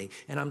around me.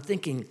 And I'm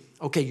thinking,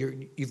 okay,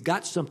 you've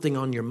got something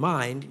on your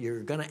mind.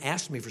 You're going to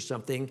ask me for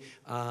something.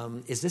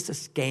 Is this a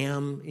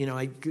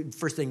scam?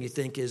 First thing you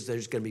think is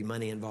there's going to be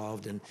money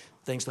involved. And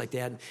things like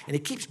that. And he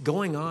keeps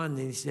going on, and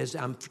he says,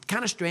 I'm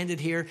kind of stranded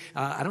here.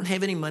 I don't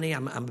have any money.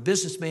 I'm a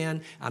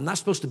businessman. I'm not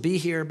supposed to be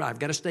here, but I've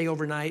got to stay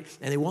overnight,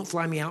 and they won't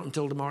fly me out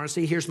until tomorrow.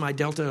 See, here's my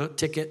Delta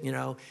ticket, you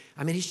know.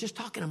 I mean, he's just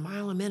talking a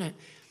mile a minute.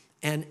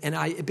 And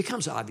it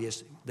becomes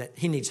obvious that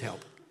he needs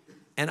help.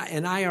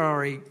 And I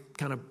already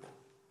kind of,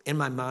 in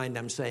my mind,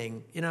 I'm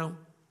saying, you know,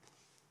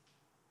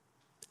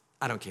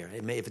 I don't care.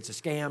 If it's a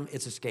scam,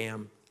 it's a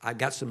scam. I've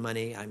got some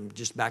money. I'm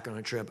just back on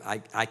a trip.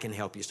 I can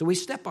help you. So we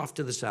step off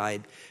to the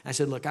side. I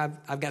said, look,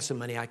 I've got some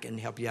money. I can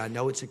help you. I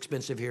know it's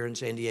expensive here in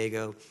San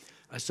Diego.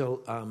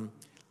 So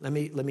let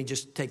me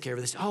just take care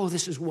of this. Oh,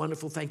 this is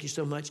wonderful. Thank you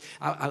so much.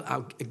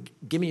 I'll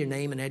give me your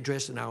name and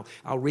address, and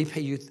I'll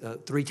repay you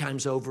 3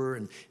 times over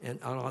and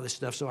all this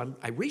stuff. So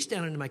I reach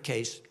down into my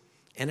case,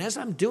 and as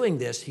I'm doing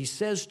this, he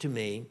says to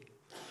me,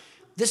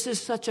 this is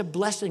such a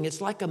blessing.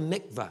 It's like a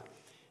mikvah.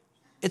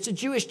 It's a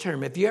Jewish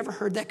term. Have you ever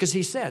heard that? Because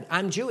he said,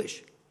 I'm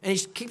Jewish. And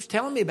he keeps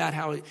telling me about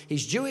how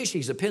he's Jewish,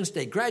 he's a Penn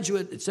State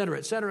graduate, et cetera,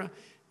 et cetera.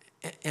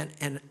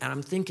 And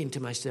I'm thinking to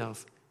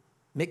myself,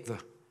 mikvah,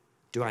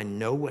 do I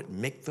know what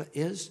mikvah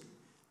is?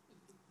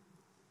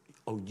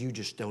 Oh, you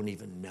just don't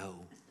even know.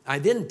 I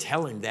didn't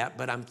tell him that,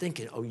 but I'm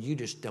thinking, oh, you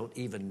just don't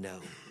even know.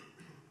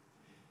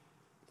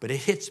 But it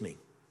hits me.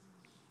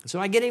 So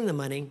I get him the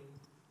money,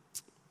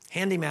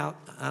 hand him out,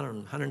 I don't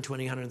know,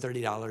 $120,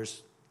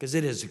 $130, because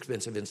it is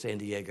expensive in San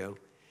Diego.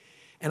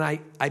 And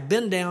I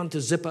bend down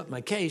to zip up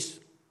my case.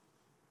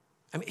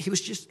 I mean, he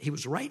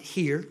was right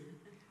here.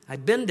 I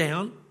bend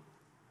down.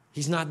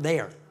 He's not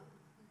there.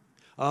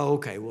 Oh,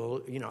 okay.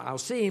 Well, you know, I'll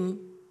see him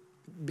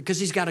because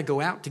he's got to go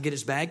out to get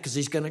his bag because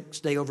he's going to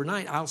stay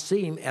overnight. I'll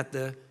see him at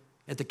the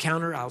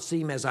counter. I'll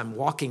see him as I'm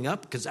walking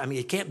up because, I mean,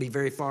 he can't be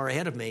very far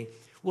ahead of me.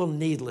 Well,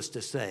 needless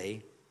to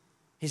say,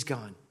 he's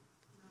gone.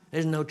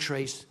 There's no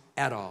trace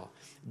at all.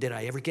 Did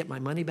I ever get my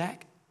money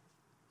back?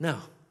 No.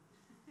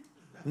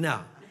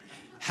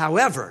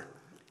 However,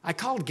 I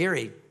called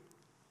Gary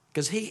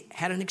because he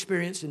had an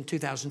experience in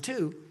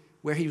 2002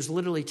 where he was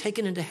literally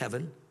taken into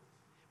heaven.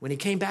 When he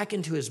came back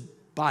into his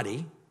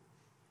body,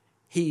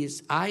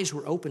 his eyes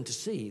were open to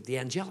see the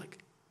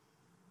angelic.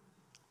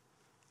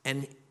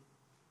 And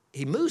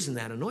he moves in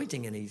that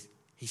anointing, and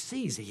he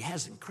sees, he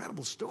has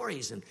incredible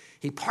stories, and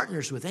he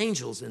partners with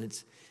angels, and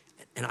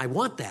I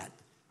want that.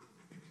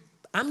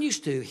 I'm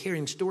used to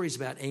hearing stories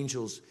about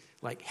angels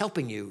like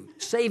helping you,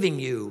 saving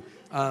you,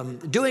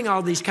 doing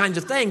all these kinds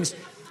of things.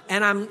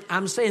 And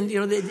I'm saying,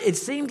 you know, it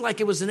seemed like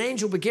it was an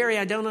angel, but Gary,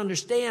 I don't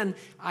understand.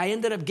 I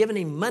ended up giving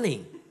him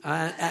money.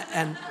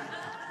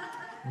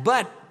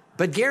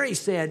 But Gary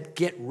said,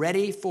 get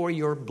ready for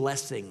your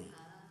blessing.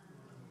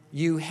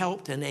 You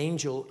helped an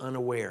angel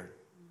unaware.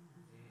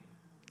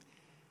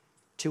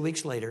 2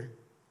 weeks later,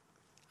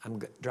 I'm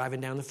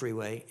driving down the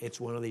freeway. It's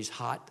one of these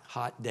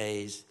hot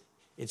days.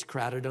 It's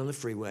crowded on the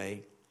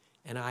freeway,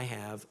 and I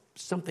have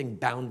something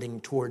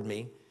bounding toward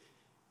me,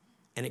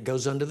 and it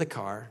goes under the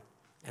car,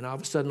 and all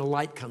of a sudden a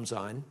light comes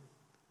on,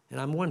 and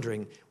I'm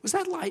wondering, was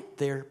that light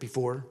there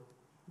before?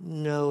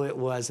 No, it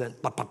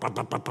wasn't.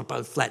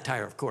 Flat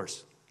tire, of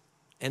course.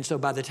 And so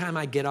by the time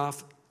I get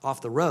off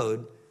the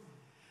road,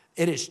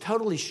 it is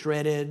totally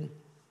shredded.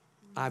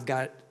 I've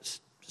got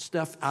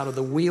stuff out of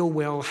the wheel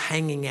well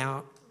hanging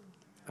out.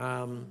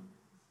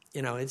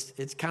 You know,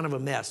 it's kind of a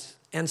mess.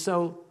 And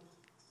so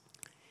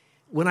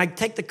when I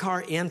take the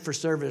car in for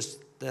service,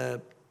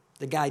 the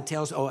guy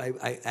tells,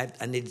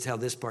 I need to tell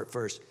this part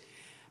first.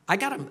 I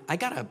got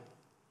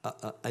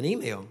an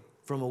email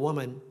from a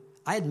woman.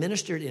 I had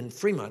ministered in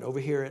Fremont over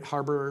here at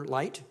Harbor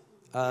Light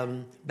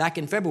back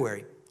in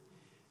February.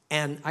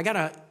 And I got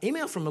an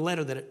email from a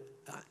letter that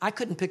I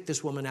couldn't pick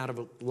this woman out of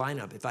a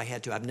lineup if I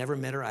had to. I've never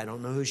met her. I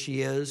don't know who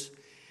she is.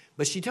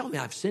 But she told me,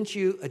 I've sent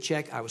you a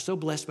check. I was so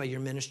blessed by your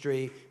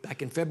ministry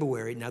back in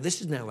February. Now,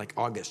 this is now like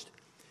August.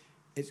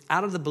 It's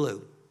out of the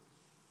blue.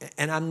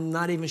 And I'm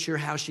not even sure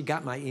how she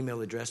got my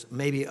email address,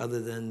 maybe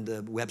other than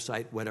the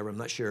website, whatever, I'm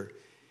not sure.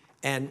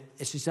 And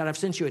she said, I've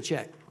sent you a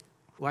check.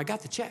 Well, I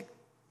got the check.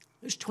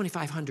 It was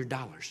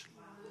 $2,500.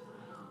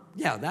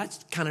 Yeah,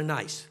 that's kind of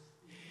nice.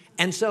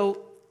 And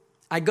so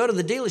I go to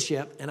the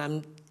dealership, and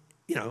I'm,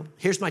 you know,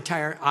 here's my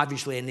tire.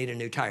 Obviously, I need a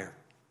new tire.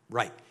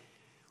 Right.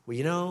 Well,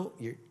 you know,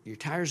 your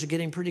tires are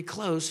getting pretty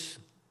close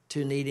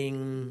to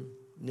needing,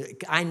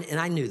 and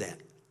I knew that.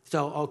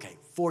 So, okay,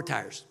 4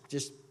 tires,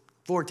 just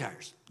 4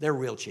 tires. They're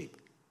real cheap.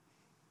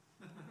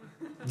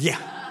 Yeah.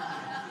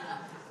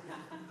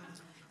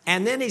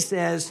 And then he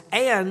says,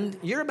 and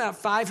you're about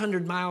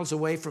 500 miles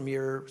away from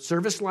your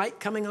service light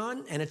coming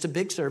on, and it's a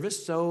big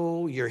service,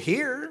 so you're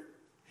here.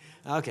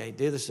 Okay,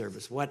 do the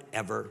service,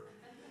 whatever.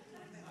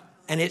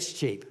 And it's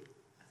cheap.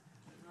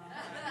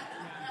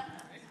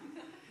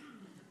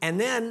 And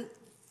then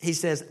he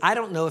says, I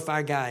don't know if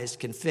our guys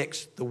can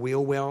fix the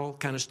wheel well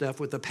kind of stuff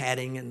with the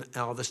padding and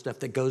all the stuff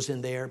that goes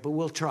in there, but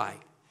we'll try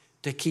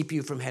to keep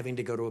you from having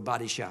to go to a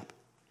body shop.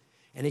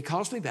 And he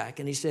calls me back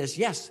and he says,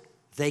 yes,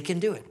 they can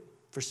do it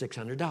for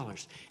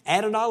 $600.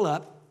 Add it all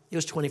up, it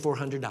was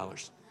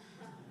 $2,400.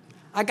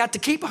 I got to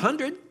keep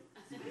 $100.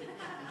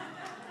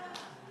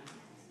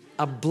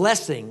 A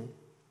blessing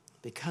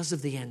because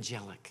of the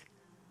angelic.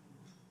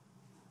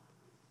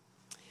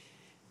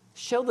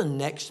 Show the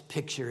next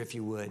picture, if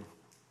you would.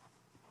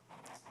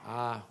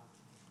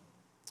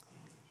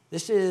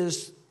 This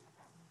is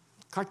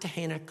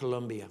Cartagena,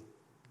 Colombia.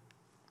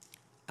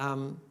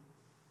 The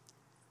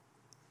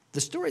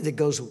story that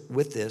goes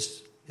with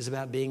this is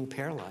about being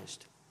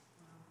paralyzed.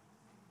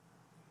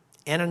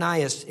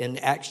 Ananias in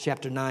Acts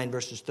chapter 9,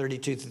 verses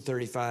 32 through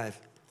 35.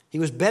 He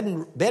was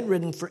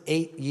bedridden for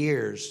 8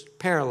 years,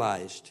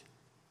 paralyzed.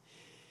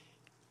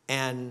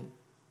 And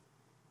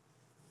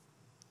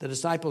the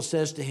disciple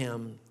says to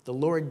him, the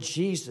Lord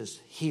Jesus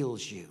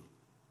heals you.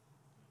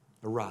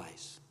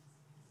 Arise.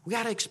 We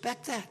got to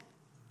expect that.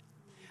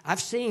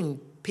 I've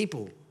seen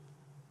people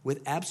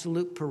with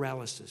absolute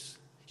paralysis.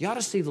 You ought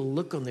to see the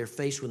look on their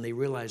face when they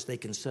realize they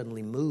can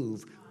suddenly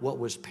move what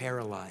was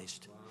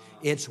paralyzed.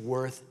 It's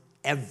worth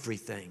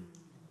everything.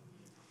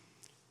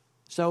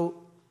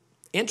 So,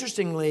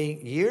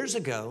 interestingly, years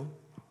ago,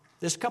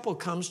 this couple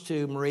comes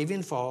to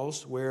Moravian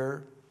Falls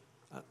where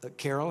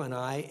Carol and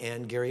I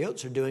and Gary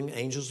Oates are doing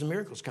Angels and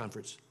Miracles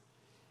conference.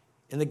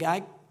 And the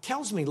guy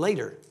tells me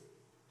later,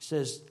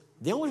 says,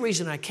 the only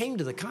reason I came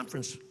to the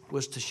conference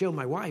was to show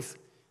my wife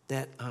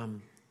that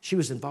she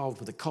was involved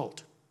with a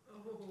cult.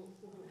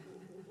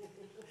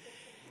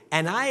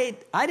 And I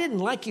didn't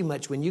like you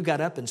much when you got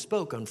up and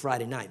spoke on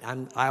Friday night.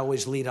 I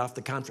always lead off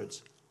the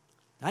conference.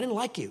 I didn't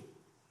like you.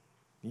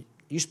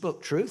 You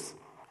spoke truth,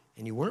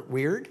 and you weren't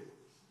weird,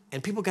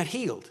 and people got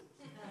healed.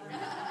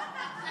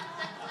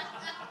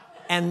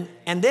 And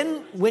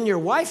then when your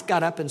wife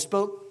got up and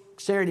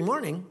spoke Saturday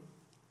morning,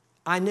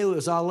 I knew it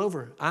was all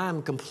over.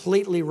 I'm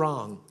completely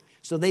wrong.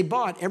 So they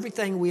bought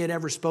everything we had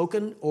ever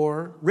spoken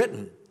or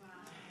written.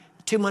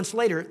 2 months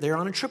later, they're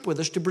on a trip with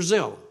us to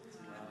Brazil.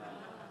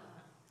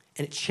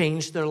 And it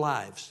changed their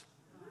lives.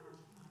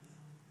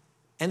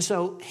 And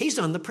so he's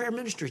on the prayer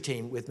ministry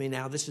team with me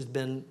now. This has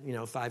been,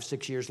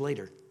 5-6 years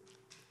later.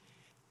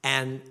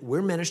 And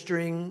we're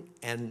ministering,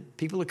 and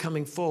people are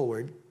coming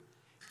forward,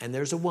 and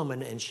there's a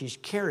woman, and she's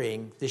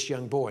carrying this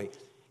young boy.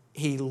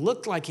 He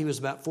looked like he was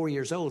about 4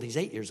 years old. He's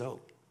 8 years old.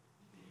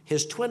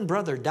 His twin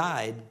brother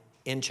died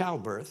in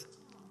childbirth.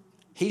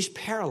 He's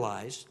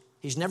paralyzed.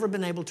 He's never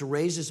been able to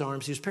raise his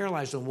arms. He was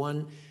paralyzed on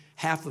one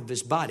half of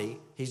his body.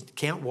 He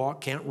can't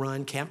walk, can't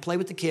run, can't play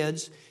with the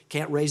kids,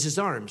 can't raise his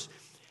arms.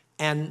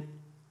 And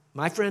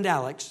my friend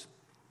Alex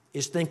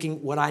is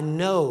thinking what I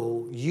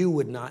know you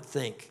would not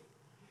think.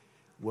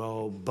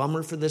 Well,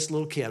 bummer for this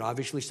little kid.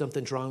 Obviously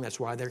something's wrong. That's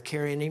why they're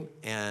carrying him,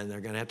 and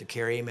they're going to have to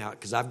carry him out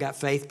because I've got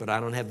faith, but I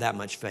don't have that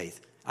much faith.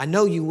 I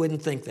know you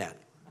wouldn't think that.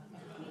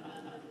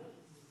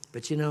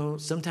 But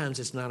sometimes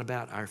it's not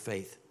about our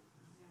faith.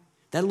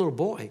 That little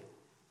boy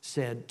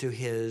said to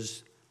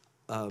his,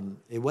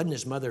 it wasn't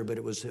his mother, but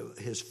it was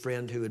his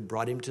friend who had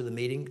brought him to the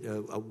meeting,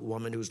 a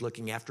woman who was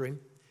looking after him.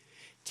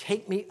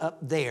 Take me up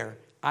there.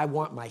 I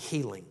want my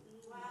healing.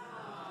 Wow.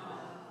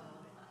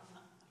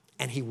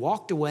 And he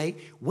walked away,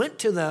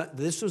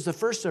 this was the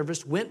first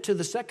service, went to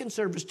the second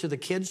service to the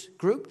kids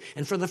group.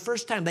 And for the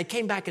first time, they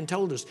came back and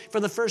told us,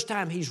 for the first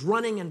time, he's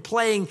running and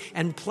playing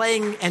and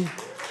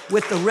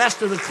with the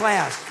rest of the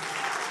class.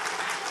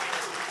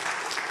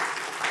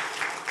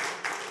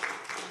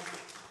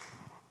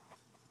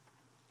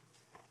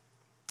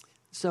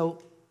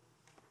 So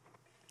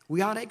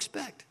we ought to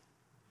expect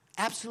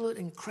absolute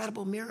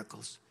incredible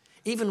miracles,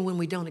 even when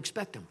we don't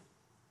expect them,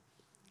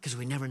 because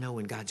we never know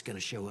when God's going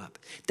to show up.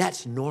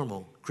 That's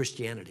normal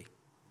Christianity.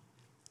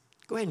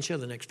 Go ahead and show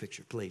the next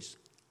picture, please.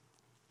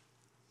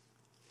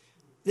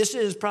 This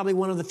is probably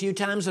one of the few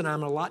times that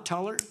I'm a lot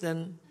taller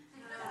than...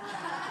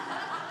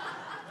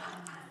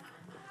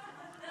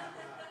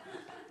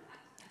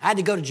 I had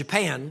to go to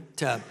Japan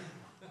to...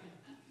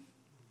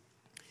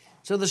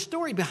 So the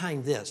story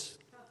behind this,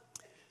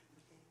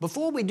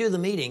 before we do the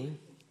meeting,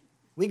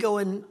 we go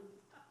in,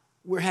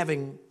 we're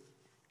having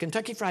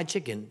Kentucky Fried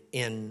Chicken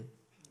in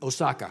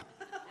Osaka.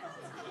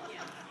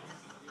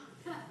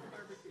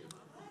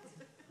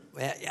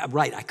 Yeah,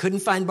 right, I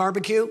couldn't find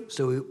barbecue,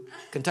 so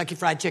Kentucky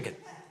Fried Chicken.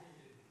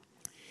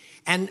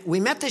 And we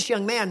met this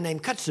young man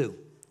named Katsu.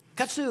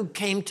 Katsu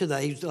came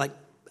he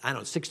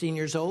was 16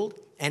 years old,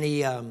 and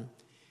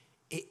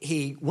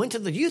he went to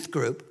the youth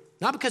group,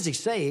 not because he's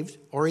saved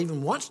or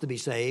even wants to be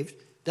saved,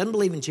 doesn't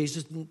believe in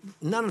Jesus,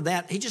 none of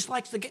that. He just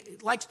likes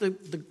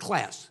the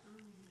class.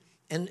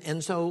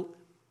 And so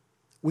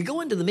we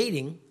go into the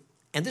meeting,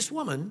 and this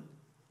woman,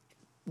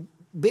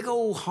 big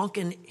old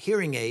honking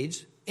hearing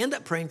aids, end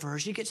up praying for her.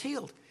 She gets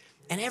healed.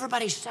 And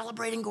everybody's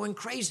celebrating, going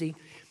crazy.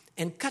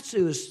 And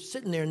Katsu is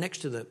sitting there next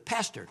to the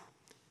pastor.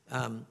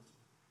 And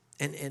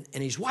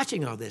he's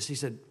watching all this. He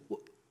said,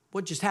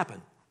 what just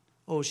happened?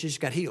 Oh, she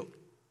just got healed.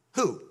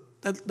 Who?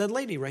 That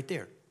lady right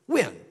there.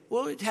 When?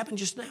 Well, it happened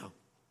just now.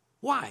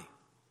 Why?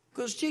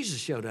 Because Jesus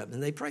showed up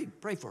and they prayed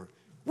for her.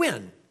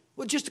 When?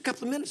 Well, just a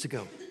couple of minutes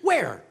ago.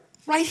 Where?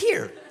 Right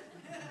here.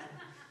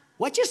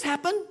 What just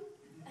happened?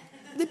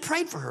 They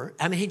prayed for her.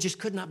 I mean, he just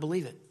could not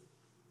believe it.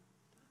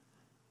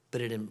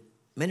 But it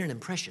made an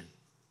impression.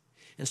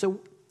 And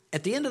so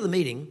at the end of the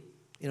meeting,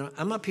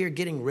 I'm up here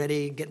getting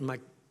ready, getting my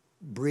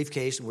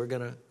briefcase and we're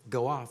going to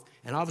go off.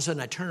 And all of a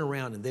sudden I turn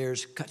around and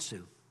there's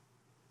Kutsu.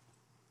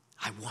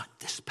 I want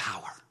this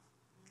power.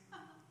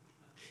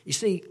 You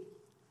see,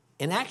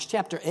 in Acts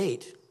chapter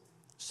 8,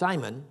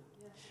 Simon,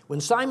 when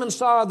Simon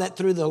saw that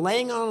through the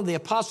laying on of the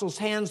apostles'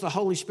 hands the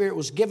Holy Spirit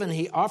was given,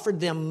 he offered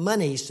them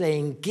money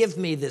saying, give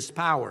me this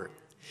power.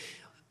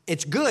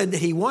 It's good that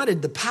he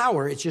wanted the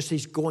power. It's just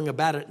he's going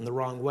about it in the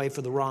wrong way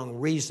for the wrong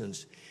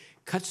reasons.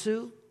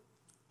 Kutsu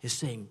is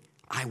saying,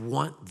 I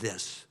want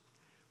this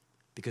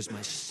because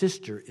my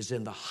sister is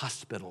in the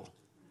hospital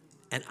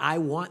and I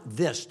want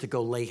this to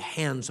go lay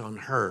hands on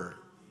her.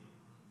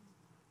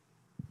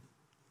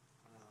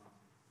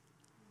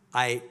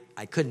 I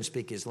couldn't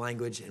speak his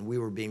language, and we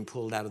were being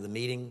pulled out of the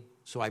meeting.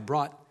 So I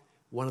brought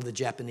one of the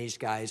Japanese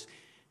guys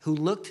who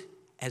looked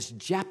as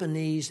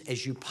Japanese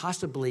as you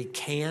possibly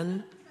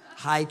can,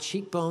 high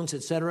cheekbones,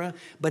 etc.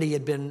 But he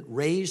had been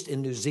raised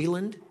in New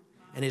Zealand,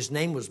 and his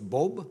name was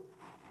Bob.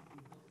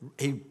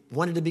 He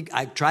wanted to be,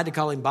 I tried to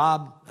call him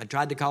Bob. I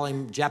tried to call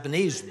him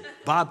Japanese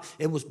Bob.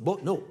 It was,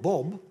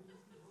 Bob.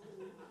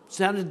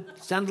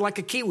 Sounded like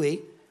a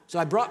Kiwi. So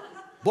I brought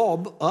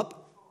Bob up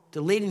to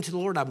lead him to the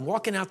Lord. I'm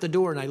walking out the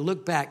door and I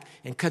look back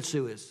and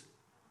Kutsu is.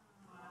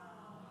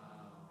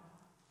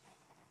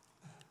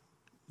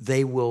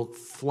 They will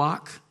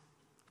flock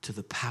to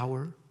the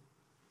power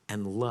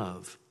and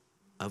love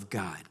of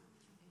God.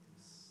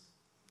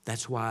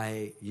 That's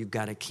why you've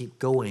got to keep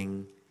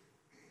going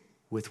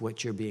with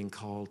what you're being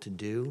called to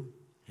do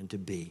and to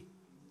be.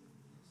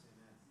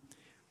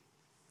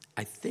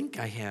 I think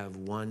I have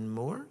one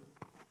more.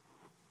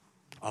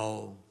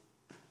 Oh,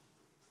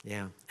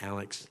 yeah,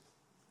 Alex.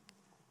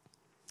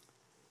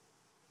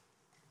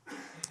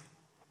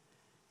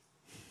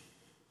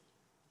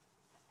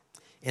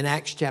 In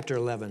Acts chapter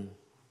 11,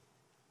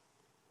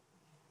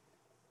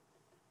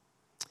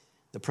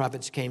 the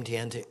prophets came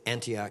to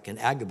Antioch, and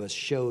Agabus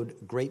showed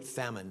great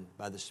famine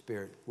by the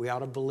Spirit. We ought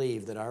to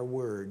believe that our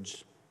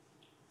words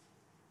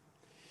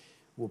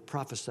will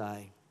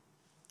prophesy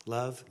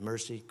love,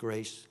 mercy,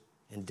 grace,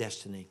 and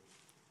destiny.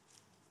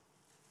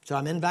 So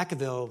I'm in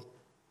Vacaville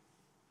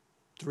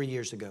 3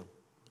 years ago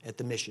at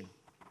the mission.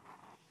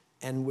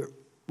 And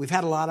we've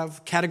had a lot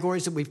of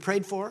categories that we've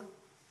prayed for,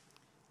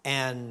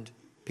 and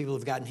people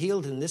have gotten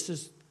healed, and this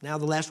is now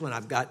the last one.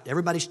 I've got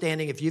everybody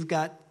standing. If you've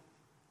got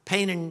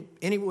pain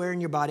anywhere in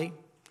your body,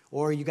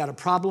 or you got a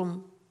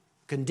problem,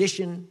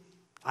 condition,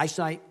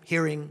 eyesight,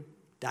 hearing,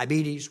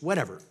 diabetes,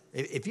 whatever.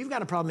 If you've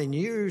got a problem and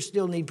you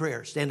still need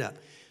prayer, stand up.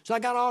 So I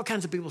got all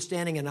kinds of people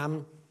standing, and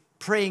I'm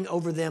praying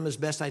over them as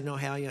best I know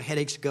how. You know,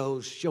 headaches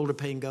go, shoulder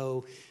pain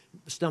go,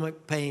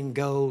 stomach pain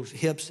goes,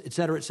 hips, et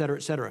cetera, et cetera,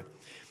 et cetera.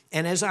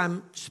 And as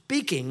I'm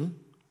speaking,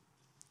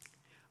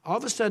 all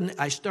of a sudden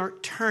I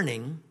start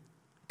turning,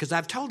 because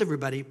I've told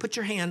everybody, put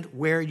your hand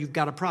where you've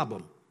got a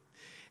problem.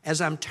 As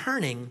I'm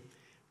turning,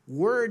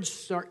 words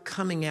start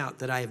coming out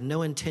that I have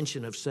no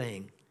intention of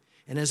saying.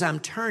 And as I'm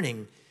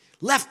turning,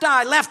 left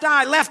eye, left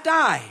eye, left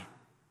eye.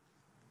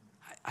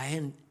 I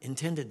hadn't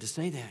intended to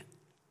say that.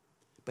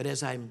 But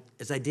as I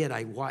did,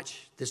 I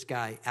watched this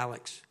guy,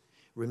 Alex,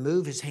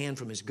 remove his hand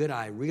from his good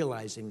eye,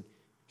 realizing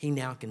he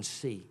now can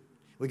see.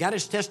 We got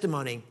his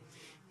testimony.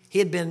 He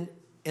had been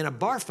in a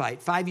bar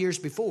fight 5 years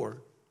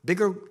before,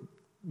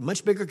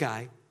 much bigger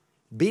guy,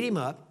 beat him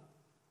up,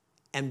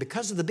 and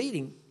because of the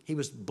beating, he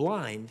was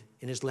blind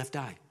in his left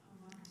eye.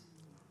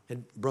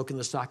 Had broken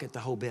the socket, the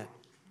whole bit.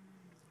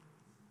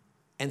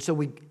 And so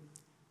we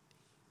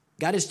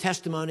got his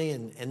testimony,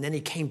 and then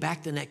he came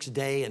back the next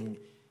day, and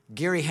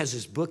Gary has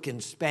his book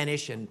in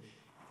Spanish, and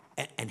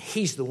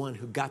he's the one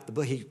who got the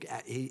book.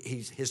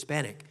 He's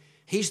Hispanic.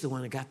 He's the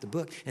one who got the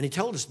book. And he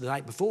told us the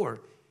night before,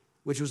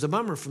 which was a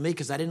bummer for me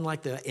because I didn't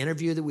like the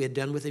interview that we had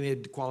done with him.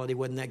 The quality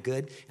wasn't that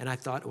good. And I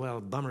thought, well,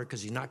 bummer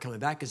because he's not coming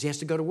back because he has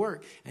to go to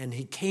work. And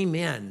he came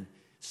in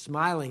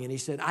smiling, and he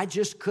said, I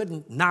just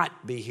couldn't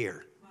not be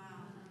here. Wow.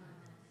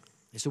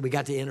 And so we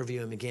got to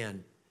interview him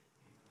again.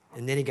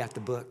 And then he got the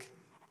book.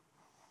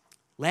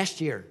 Last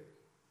year,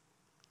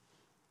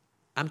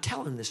 I'm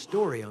telling this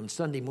story on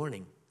Sunday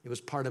morning. It was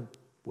part of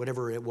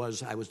whatever it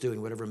was I was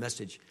doing, whatever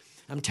message.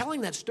 I'm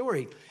telling that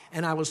story,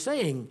 and I was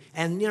saying,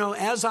 and, you know,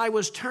 as I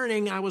was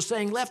turning, I was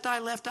saying, left eye,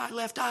 left eye,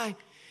 left eye.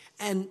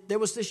 And there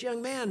was this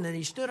young man, and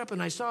he stood up,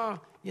 and I saw,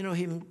 you know,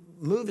 him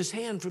move his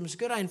hand from his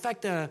good eye. In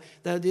fact, the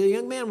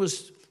young man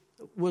was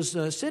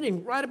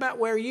sitting right about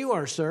where you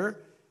are, sir.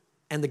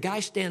 And the guy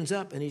stands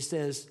up, and he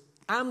says,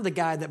 I'm the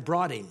guy that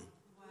brought him.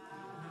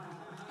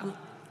 Wow.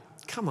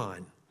 Come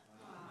on.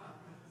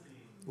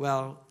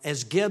 Well,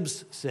 as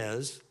Gibbs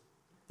says,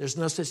 there's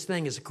no such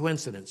thing as a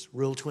coincidence,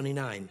 Rule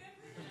 29.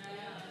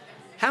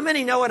 How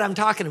many know what I'm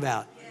talking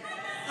about?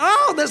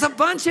 Oh, there's a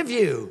bunch of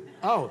you.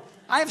 Oh,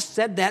 I've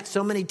said that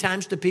so many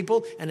times to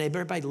people, and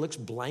everybody looks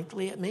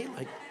blankly at me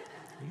like,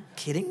 are you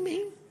kidding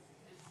me?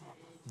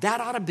 That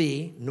ought to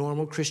be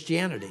normal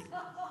Christianity.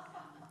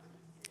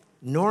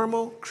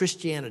 Normal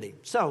Christianity.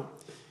 So,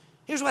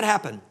 here's what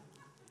happened.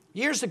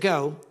 Years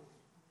ago,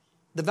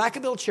 the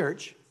Vacaville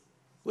Church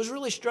was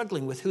really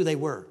struggling with who they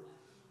were,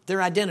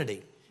 their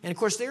identity. And, of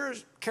course,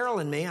 there's Carol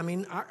and me. I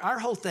mean, our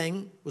whole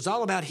thing was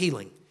all about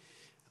healing.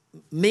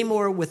 Me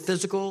more with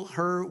physical,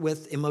 her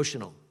with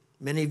emotional.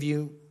 Many of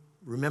you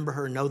remember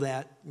her, know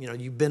that. You know,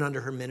 you've been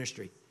under her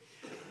ministry.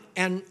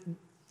 And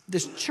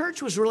this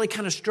church was really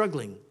kind of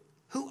struggling.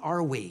 Who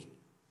are we?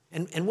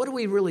 And what do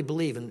we really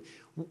believe? And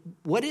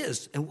what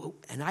is?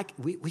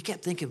 We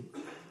kept thinking,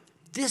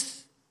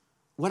 this,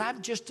 what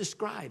I've just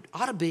described,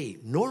 ought to be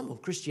normal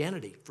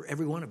Christianity for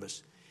every one of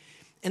us.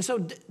 And so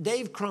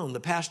Dave Crone, the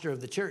pastor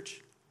of the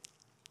church,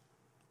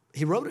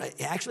 he wrote it.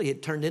 Actually,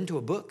 it turned into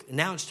a book. And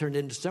now it's turned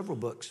into several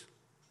books.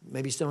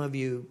 Maybe some of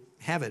you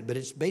have it. But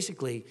it's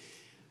basically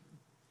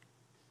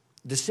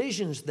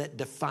decisions that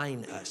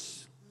define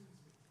us.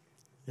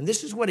 And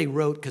this is what he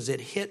wrote because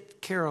it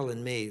hit Carol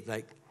and me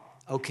like,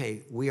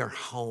 okay, we are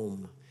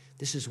home.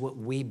 This is what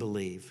we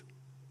believe.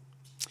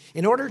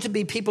 In order to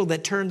be people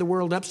that turn the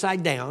world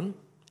upside down,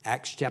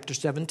 Acts chapter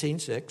 17,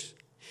 6,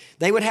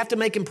 they would have to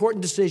make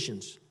important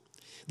decisions.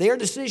 They are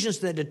decisions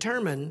that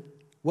determine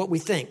what we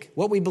think,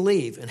 what we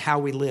believe, and how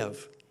we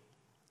live.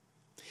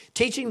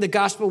 Teaching the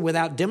gospel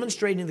without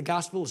demonstrating the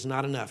gospel is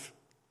not enough.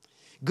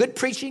 Good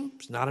preaching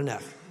is not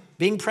enough.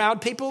 Being proud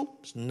people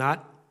is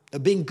not,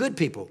 being good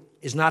people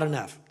is not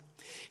enough.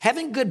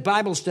 Having good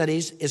Bible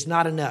studies is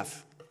not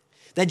enough.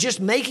 That just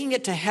making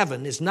it to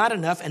heaven is not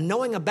enough, and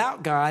knowing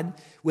about God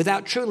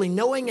without truly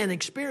knowing and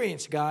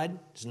experiencing God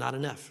is not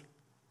enough.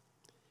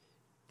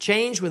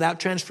 Change without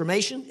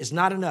transformation is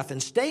not enough,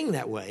 and staying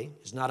that way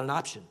is not an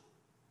option.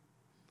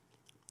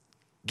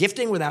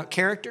 Gifting without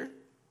character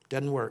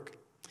doesn't work.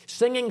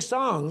 Singing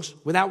songs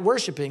without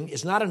worshiping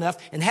is not enough,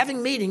 and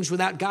having meetings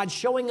without God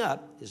showing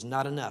up is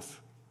not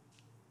enough.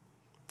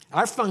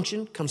 Our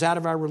function comes out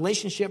of our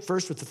relationship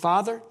first with the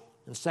Father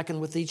and second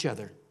with each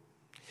other.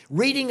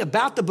 Reading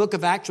about the book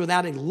of Acts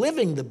without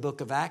living the book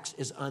of Acts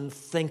is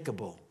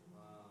unthinkable.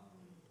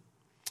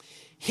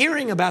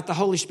 Hearing about the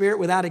Holy Spirit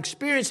without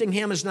experiencing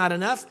Him is not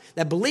enough.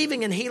 That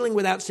believing in healing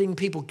without seeing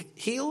people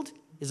healed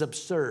is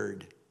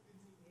absurd.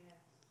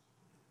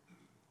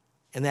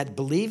 And that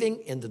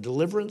believing in the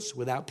deliverance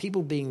without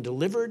people being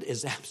delivered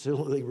is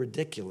absolutely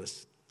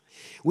ridiculous.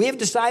 We have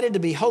decided to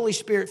be Holy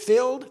Spirit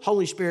filled,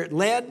 Holy Spirit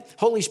led,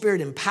 Holy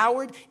Spirit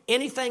empowered.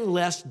 Anything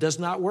less does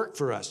not work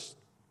for us.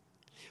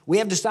 We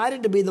have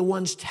decided to be the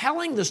ones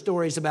telling the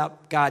stories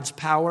about God's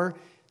power,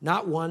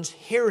 not ones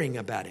hearing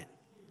about it.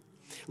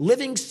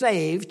 Living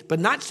saved, but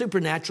not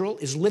supernatural,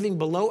 is living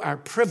below our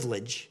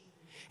privilege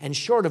and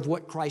short of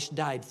what Christ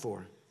died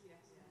for.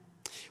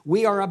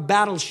 We are a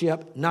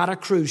battleship, not a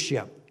cruise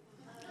ship.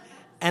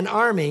 An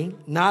army,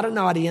 not an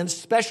audience.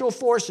 Special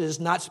forces,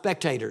 not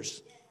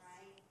spectators.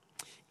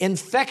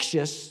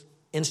 Infectious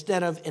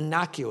instead of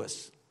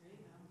innocuous.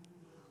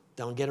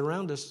 Don't get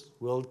around us.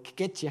 We'll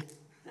get you.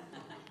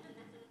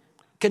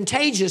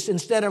 Contagious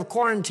instead of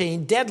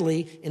quarantine.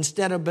 Deadly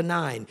instead of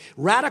benign.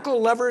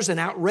 Radical lovers and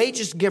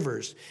outrageous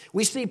givers.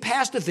 We see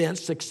past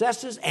events,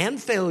 successes,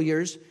 and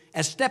failures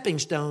as stepping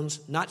stones,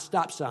 not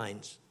stop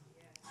signs.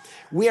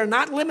 We are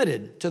not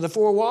limited to the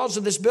four walls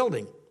of this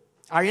building.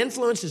 Our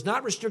influence is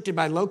not restricted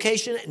by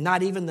location,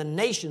 not even the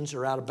nations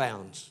are out of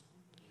bounds.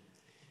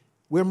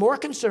 We're more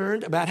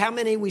concerned about how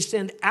many we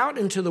send out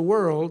into the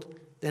world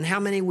than how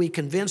many we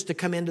convince to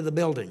come into the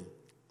building.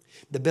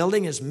 The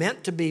building is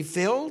meant to be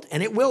filled,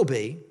 and it will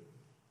be,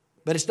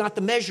 but it's not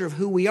the measure of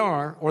who we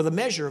are or the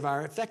measure of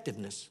our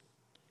effectiveness.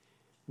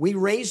 We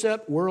raise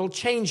up world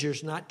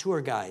changers, not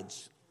tour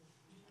guides.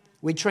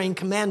 We train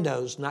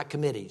commandos, not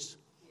committees.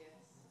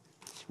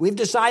 We've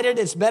decided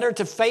it's better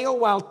to fail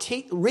while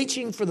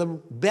reaching for the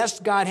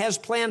best God has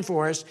planned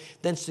for us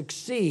than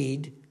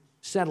succeed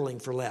settling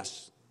for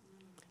less.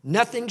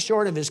 Nothing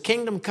short of His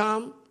kingdom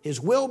come,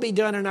 His will be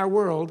done in our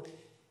world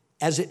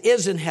as it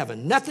is in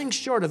heaven. Nothing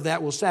short of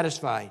that will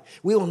satisfy.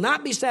 We will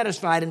not be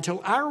satisfied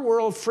until our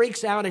world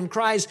freaks out and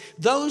cries,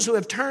 those who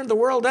have turned the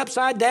world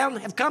upside down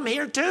have come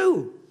here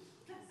too.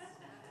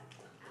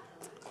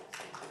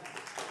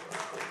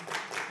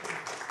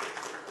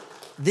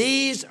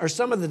 These are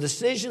some of the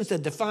decisions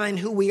that define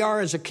who we are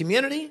as a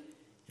community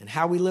and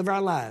how we live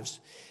our lives.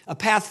 A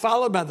path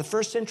followed by the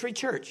first century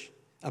church.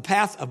 A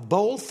path of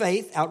bold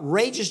faith,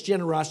 outrageous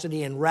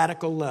generosity, and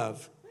radical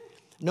love.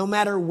 No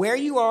matter where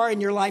you are in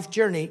your life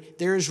journey,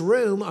 there is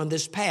room on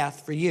this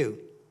path for you.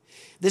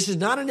 This is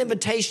not an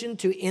invitation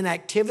to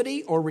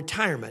inactivity or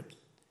retirement,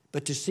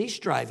 but to cease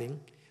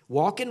striving,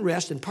 walk in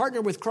rest, and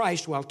partner with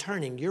Christ while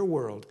turning your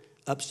world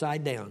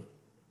upside down.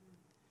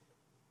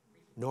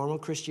 Normal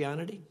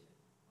Christianity?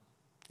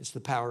 It's the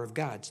power of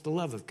God. It's the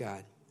love of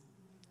God.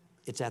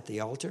 It's at the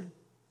altar,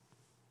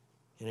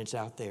 and it's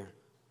out there.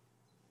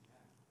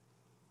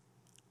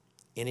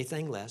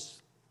 Anything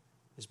less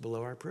is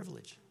below our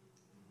privilege.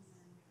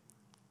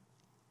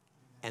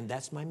 And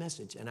that's my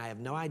message. And I have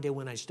no idea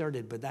when I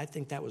started, but I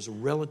think that was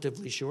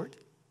relatively short.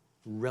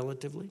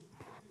 Relatively.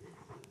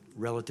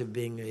 Relative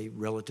being a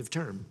relative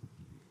term.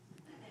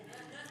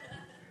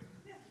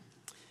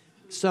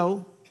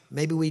 So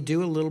maybe we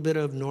do a little bit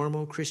of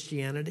normal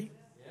Christianity.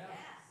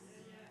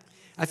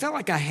 I felt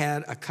like I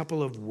had a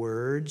couple of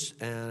words,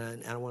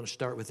 and I want to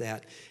start with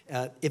that.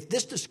 If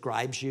this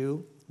describes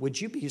you, would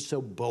you be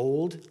so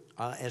bold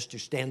as to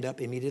stand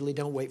up immediately?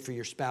 Don't wait for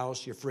your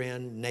spouse, your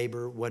friend,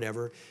 neighbor,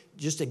 whatever.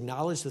 Just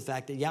acknowledge the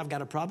fact that, yeah, I've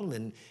got a problem,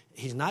 and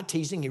he's not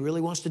teasing. He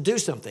really wants to do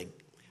something.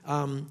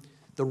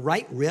 The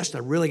right wrist, I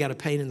really got a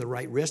pain in the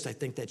right wrist. I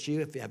think that's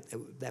you. If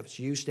that's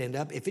you, stand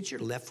up. If it's your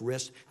left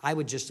wrist, I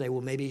would just say,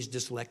 well, maybe he's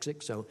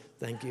dyslexic, so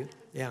thank you.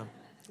 Yeah.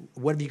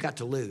 What have you got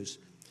to lose?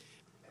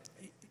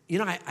 You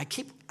know,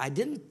 I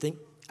didn't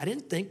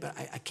think, but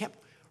I kept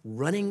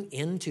running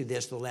into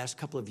this the last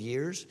couple of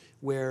years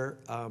where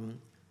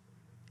I'm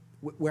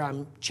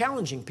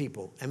challenging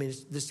people. I mean,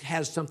 this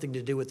has something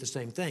to do with the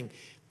same thing.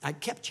 I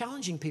kept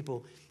challenging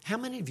people. How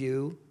many of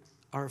you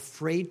are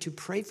afraid to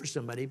pray for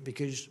somebody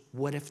because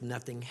what if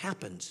nothing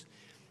happens?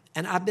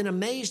 And I've been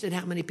amazed at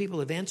how many people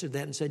have answered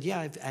that and said,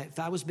 yeah, if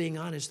I was being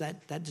honest,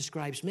 that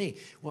describes me.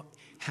 Well,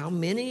 how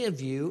many of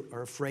you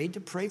are afraid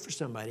to pray for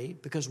somebody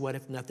because what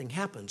if nothing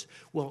happens?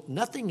 Well,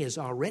 nothing is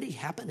already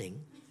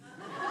happening.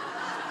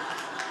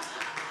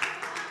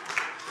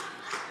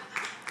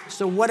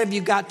 So what have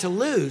you got to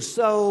lose?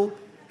 So,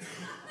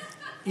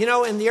 you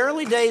know, in the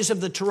early days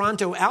of the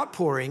Toronto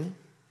outpouring,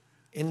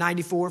 in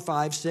 94,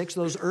 5, 6,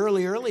 those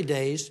early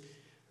days,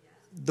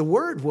 the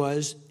word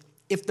was,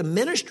 if the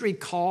ministry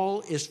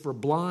call is for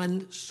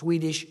blonde,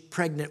 Swedish,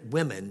 pregnant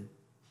women,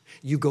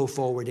 you go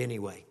forward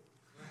anyway.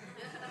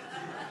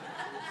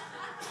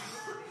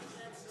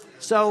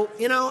 So,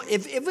 you know,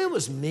 if it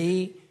was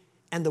me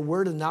and the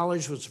word of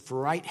knowledge was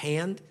for right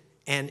hand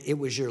and it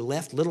was your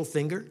left little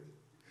finger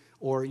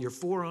or your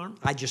forearm,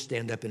 I'd just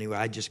stand up anyway.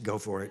 I'd just go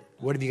for it.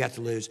 What have you got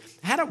to lose?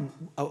 I had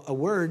a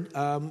word,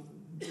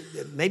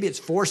 maybe it's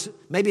for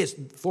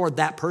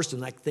that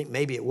person. I think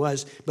maybe it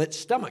was, but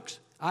stomachs.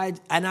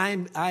 I've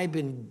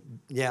been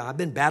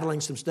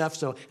battling some stuff,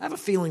 so I have a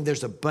feeling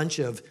there's a bunch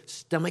of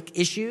stomach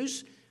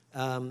issues.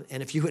 And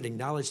if you would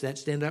acknowledge that,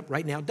 stand up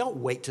right now. Don't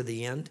wait to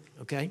the end,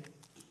 okay?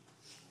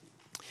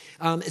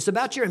 It's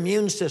about your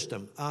immune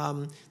system.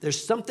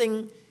 There's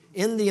something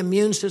in the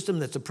immune system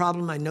that's a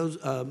problem. I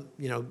know,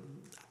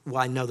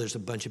 I know there's a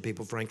bunch of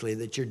people, frankly,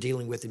 that you're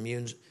dealing with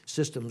immune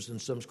systems in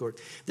some sort.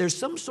 There's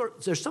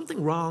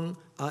something wrong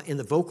in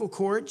the vocal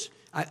cords.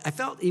 I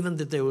felt even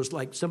that there was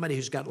like somebody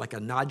who's got like a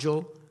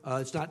nodule.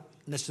 It's not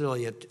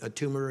necessarily a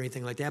tumor or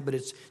anything like that, but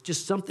it's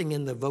just something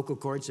in the vocal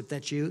cords. If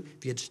that's you,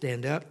 if you'd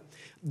stand up.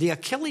 The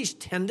Achilles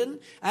tendon,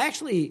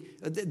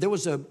 there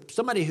was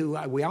somebody who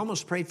we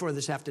almost prayed for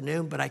this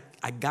afternoon, but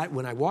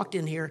when I walked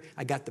in here,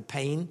 I got the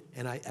pain,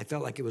 and I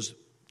felt like it was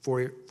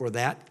for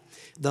that.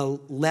 The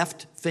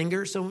left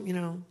finger, so,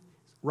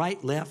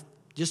 right, left,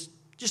 just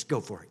go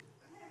for it.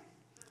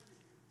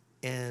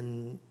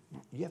 And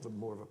you have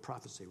more of a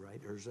prophecy, right?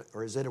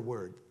 Or is that a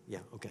word? Yeah,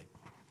 okay.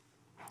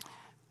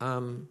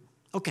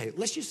 Okay,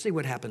 let's just see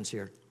what happens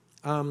here.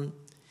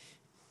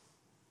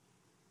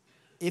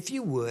 If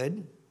you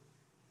would,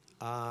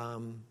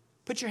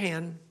 put your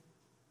hand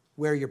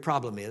where your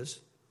problem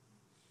is.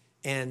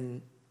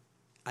 And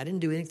I didn't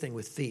do anything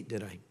with feet,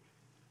 did I?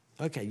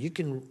 Okay,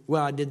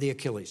 I did the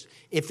Achilles.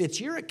 If it's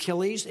your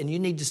Achilles and you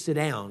need to sit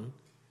down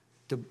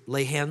to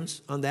lay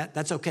hands on that,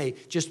 that's okay.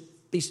 Just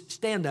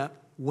stand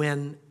up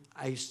when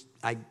I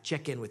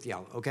check in with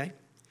y'all, okay?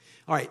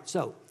 All right,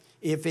 so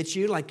if it's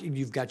you, like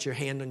you've got your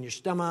hand on your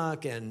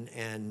stomach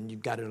and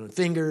you've got it on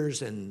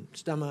fingers and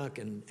stomach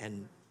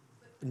and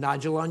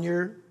nodule on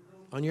your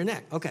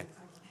neck. Okay.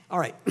 All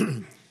right.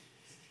 I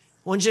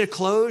want you to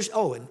close.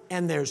 Oh,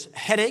 and there's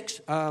headaches,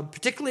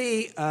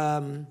 particularly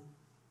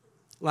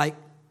like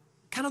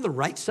kind of the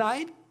right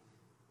side.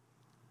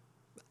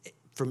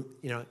 From,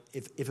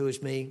 if it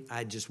was me,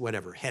 I'd just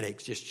whatever.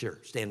 Headaches, just sure,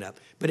 stand up.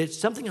 But it's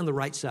something on the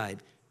right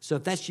side. So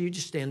if that's you,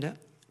 just stand up.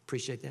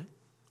 Appreciate that.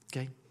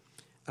 Okay.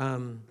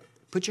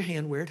 Put your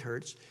hand where it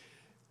hurts.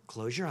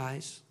 Close your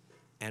eyes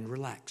and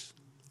relax.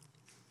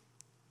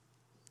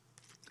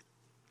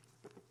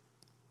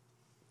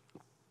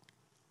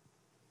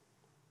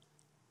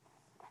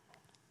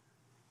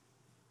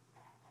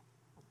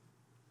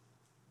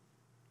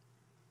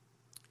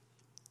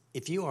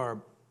 If you are,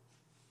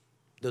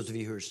 those of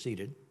you who are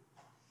seated,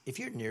 if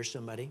you're near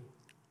somebody,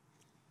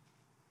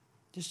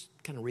 just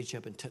kind of reach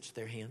up and touch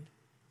their hand.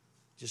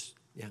 Just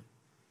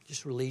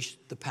release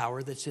the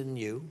power that's in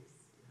you.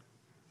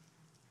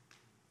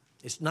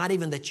 It's not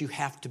even that you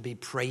have to be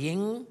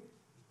praying.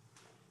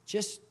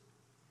 Just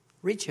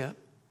reach up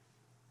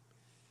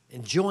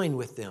and join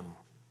with them.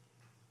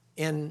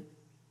 And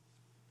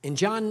in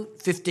John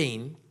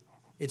 15,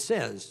 it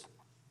says,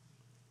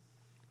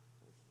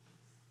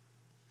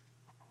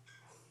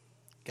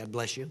 God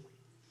bless you.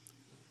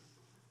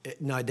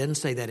 No, it doesn't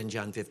say that in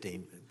John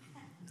 15,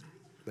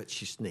 but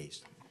she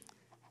sneezed.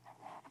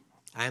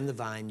 I am the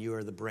vine, you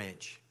are the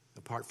branch.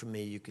 Apart from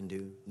me, you can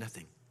do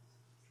nothing.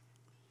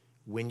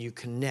 When you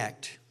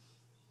connect,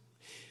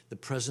 the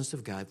presence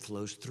of God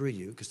flows through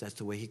you because that's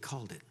the way he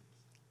called it.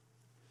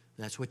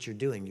 That's what you're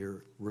doing.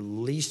 You're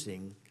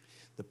releasing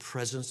the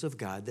presence of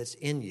God that's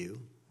in you.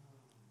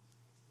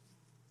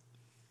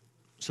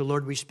 So,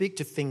 Lord, we speak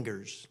to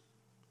fingers.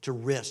 to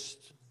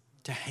wrists,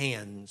 to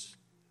hands,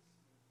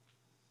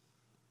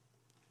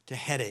 to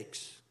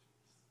headaches,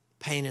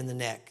 pain in the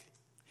neck.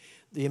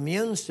 The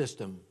immune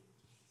system,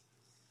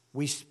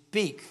 we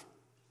speak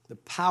the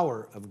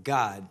power of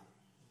God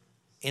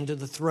into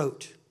the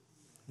throat.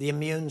 The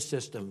immune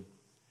system,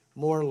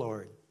 more,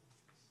 Lord.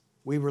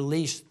 We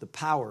release the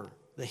power,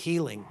 the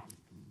healing,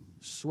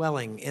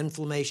 swelling,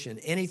 inflammation,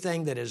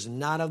 anything that is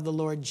not of the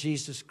Lord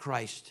Jesus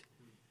Christ.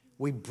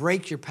 We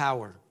break your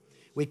power.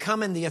 We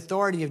come in the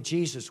authority of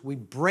Jesus. We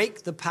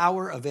break the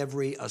power of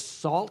every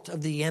assault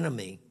of the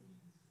enemy.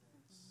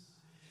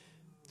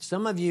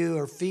 Some of you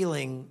are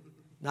feeling,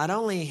 not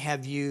only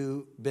have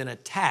you been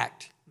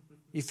attacked,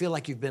 you feel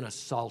like you've been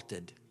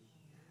assaulted.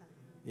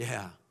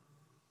 Yeah.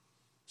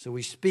 So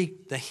we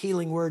speak the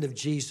healing word of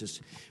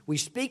Jesus. We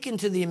speak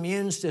into the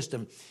immune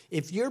system.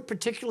 If you're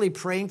particularly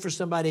praying for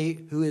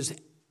somebody who has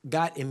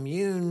got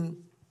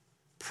immune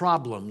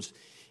problems,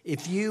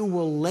 if you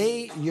will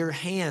lay your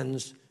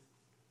hands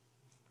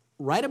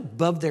right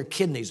above their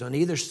kidneys on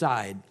either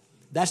side,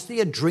 that's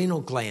the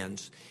adrenal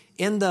glands.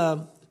 In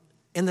the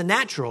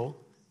natural,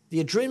 the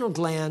adrenal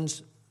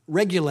glands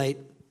regulate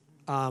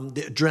the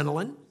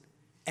adrenaline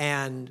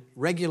and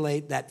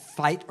regulate that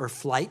fight or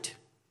flight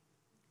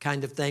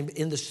kind of thing.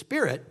 In the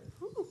spirit,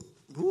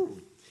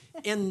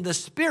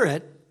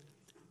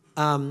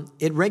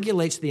 it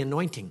regulates the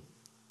anointing.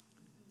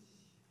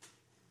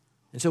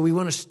 And so we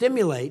want to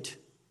stimulate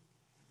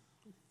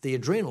the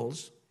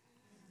adrenals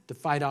to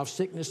fight off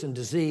sickness and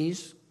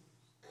disease.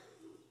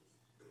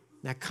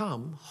 Now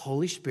come,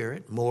 Holy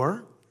Spirit,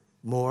 more.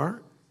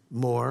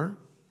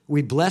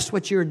 We bless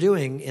what you're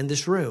doing in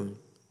this room.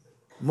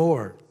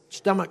 More.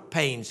 Stomach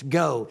pains,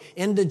 go.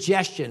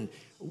 Indigestion,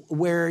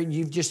 where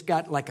you've just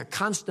got like a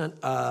constant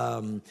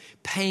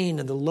pain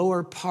in the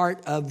lower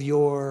part of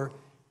your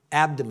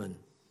abdomen.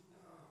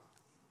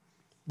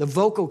 The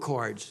vocal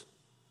cords,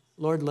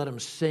 Lord, let them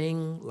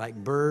sing like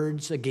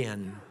birds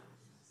again.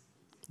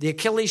 The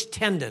Achilles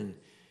tendon,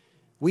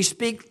 we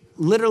speak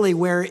literally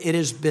where it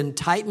has been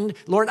tightened.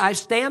 Lord, I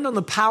stand on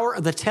the power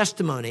of the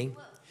testimony.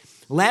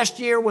 Last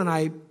year when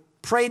I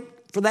prayed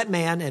for that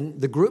man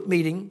and the group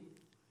meeting,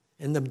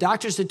 and the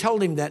doctors had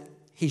told him that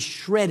he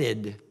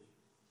shredded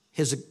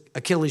his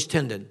Achilles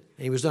tendon.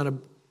 And he was on a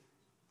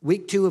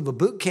week 2 of a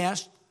boot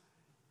cast,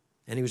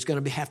 and he was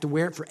going to have to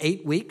wear it for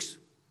 8 weeks.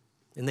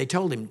 And they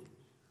told him,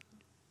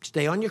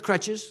 stay on your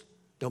crutches.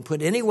 Don't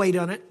put any weight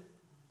on it.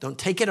 Don't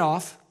take it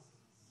off.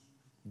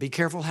 Be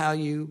careful how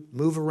you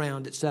move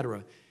around,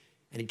 etc.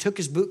 And he took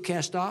his boot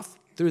cast off,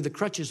 threw the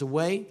crutches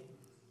away,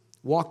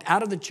 walked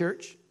out of the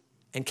church,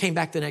 and came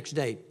back the next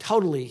day,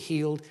 totally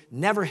healed,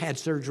 never had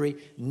surgery.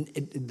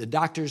 The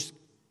doctors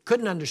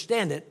couldn't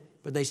understand it,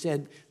 but they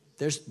said,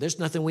 there's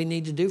nothing we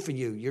need to do for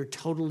you. You're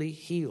totally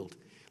healed.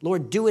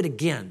 Lord, do it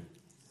again.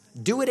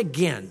 Do it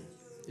again.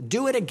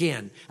 Do it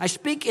again. I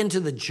speak into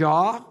the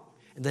jaw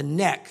and the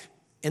neck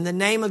in the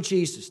name of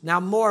Jesus. Now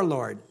more,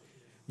 Lord.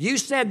 You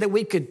said that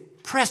we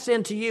could press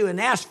into you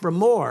and ask for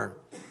more.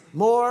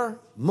 More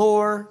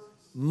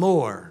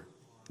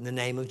in the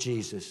name of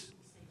Jesus.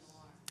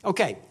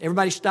 Okay,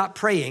 everybody stop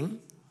praying.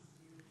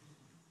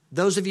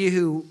 Those of you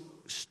who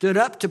stood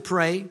up to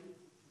pray,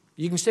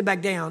 you can sit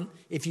back down.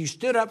 If you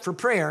stood up for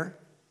prayer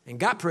and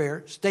got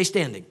prayer, stay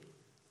standing.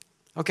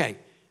 Okay,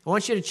 I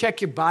want you to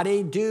check your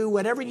body. Do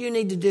whatever you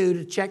need to do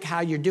to check how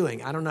you're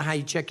doing. I don't know how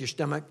you check your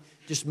stomach.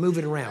 Just move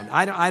it around.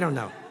 I don't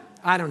know.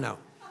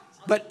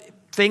 But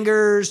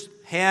fingers,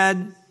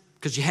 head,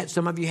 because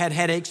some of you had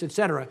headaches,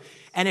 etc.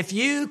 And if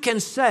you can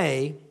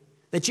say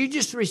that you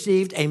just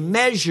received a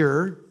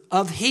measure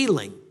of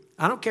healing,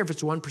 I don't care if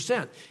it's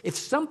 1%. If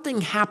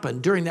something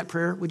happened during that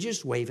prayer, would you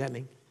just wave at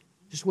me?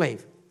 Just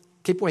wave.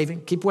 Keep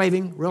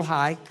waving real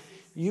high.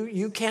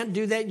 You can't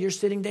do that. You're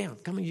sitting down.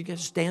 Come on, you got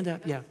to stand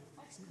up. Yeah.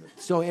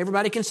 So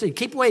everybody can see.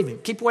 Keep waving.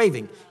 Thank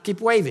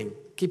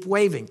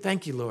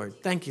you, Lord.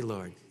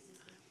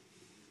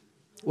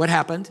 What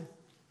happened?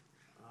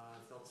 I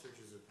felt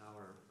surges of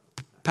power.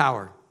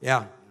 Power,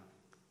 yeah.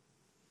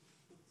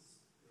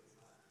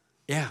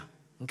 Yeah,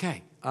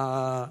 okay. This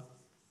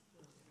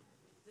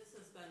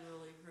has been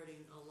really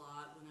hurting a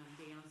lot when I'm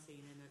dancing,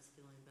 and it's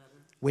feeling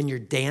better. When you're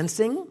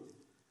dancing?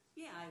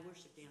 Yeah, I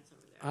worship dance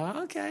over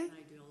there. Okay. And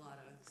I do a lot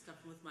of stuff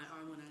with my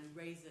arm. When I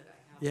raise it, I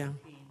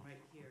have pain right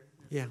here.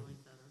 And it's feeling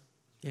better.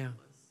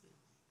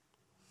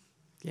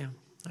 Yeah,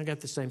 I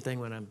got the same thing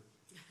when I'm...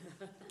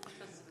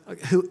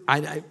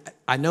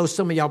 I know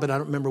some of y'all, but I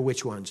don't remember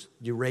which ones.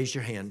 You raised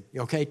your hand.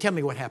 Okay, tell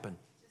me what happened.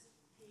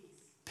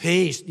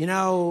 Peace. You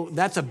know,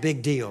 that's a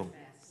big deal.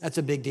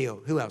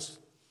 Who else?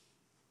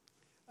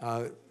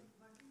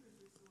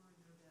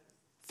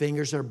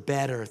 Fingers are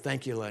better.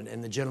 Thank you, Len.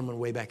 And the gentleman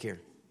way back here.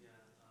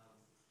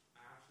 I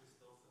actually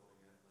still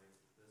feeling it. Like this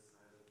side of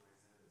my head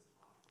is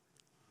hot.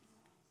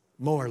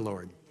 More,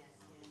 Lord.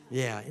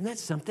 Yeah, isn't that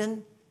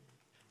something?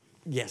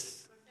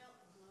 Yes.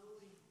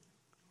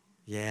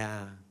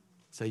 Yeah.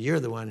 So you're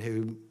the one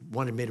who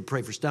wanted me to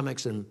pray for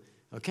stomachs, and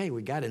okay,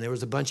 we got it. And there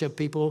was a bunch of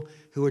people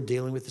who were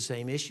dealing with the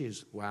same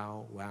issues.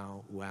 Wow.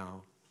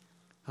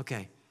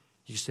 Okay,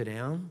 you sit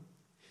down.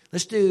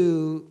 Let's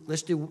do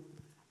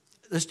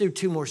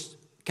 2 more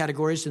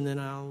categories, and then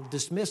I'll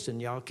dismiss,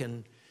 and y'all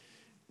can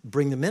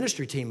bring the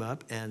ministry team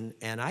up, and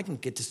I can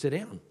get to sit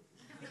down.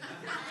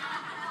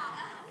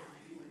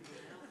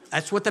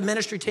 That's what the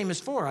ministry team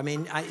is for. I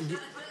mean,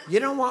 you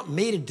don't want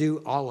me to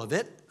do all of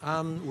it.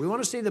 We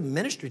want to see the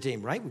ministry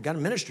team, right? We've got a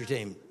ministry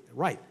team,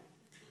 right?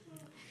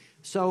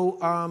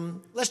 So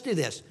let's do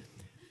this.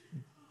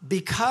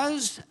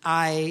 Because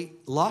I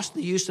lost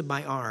the use of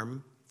my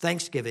arm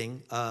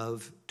Thanksgiving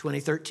of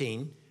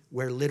 2013,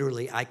 where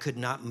literally I could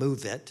not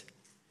move it,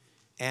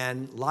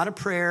 and a lot of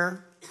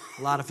prayer,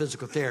 a lot of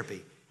physical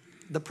therapy.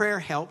 The prayer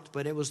helped,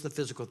 but it was the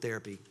physical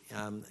therapy.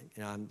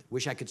 I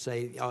wish I could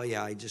say, oh,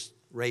 yeah, I just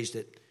raised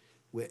it.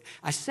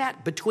 I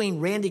sat between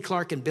Randy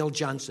Clark and Bill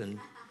Johnson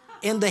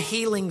in the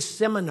healing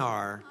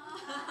seminar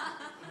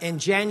in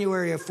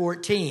January of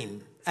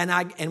 14.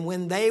 And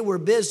when they were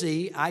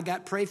busy, I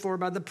got prayed for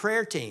by the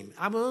prayer team.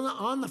 I was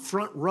on the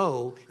front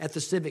row at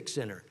the Civic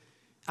Center.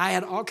 I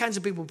had all kinds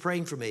of people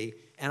praying for me,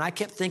 and I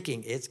kept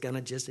thinking, it's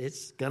gonna do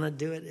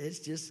it. It's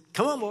just,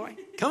 come on, boy.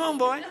 Come on,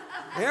 boy.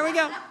 There we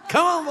go.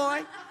 Come on,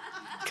 boy.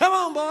 Come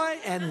on, boy.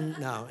 And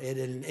no, it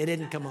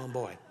didn't come on,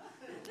 boy.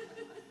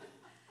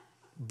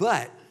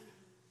 But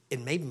it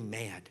made me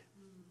mad.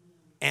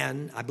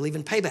 And I believe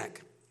in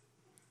payback.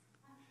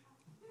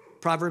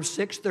 Proverbs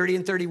 6, 30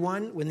 and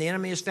 31, when the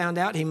enemy is found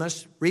out, he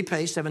must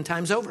repay 7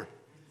 times over.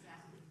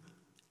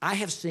 I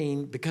have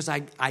seen, because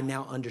I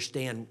now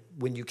understand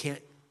when you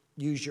can't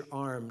use your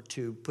arm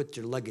to put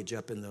your luggage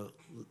up in the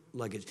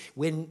luggage.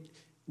 When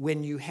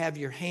you have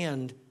your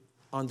hand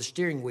on the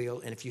steering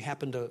wheel, and if you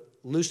happen to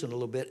loosen a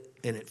little bit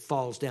and it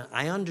falls down,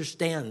 I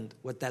understand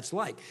what that's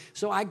like.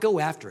 So I go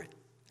after it.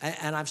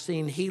 And I've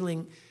seen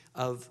healing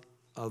of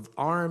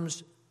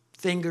arms,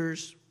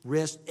 fingers,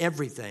 wrist,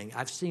 everything.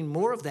 I've seen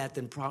more of that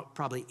than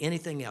probably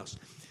anything else.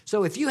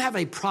 So if you have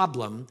a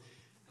problem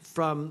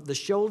from the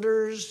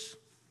shoulders,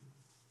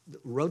 the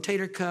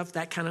rotator cuff,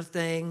 that kind of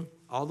thing,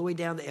 all the way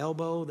down the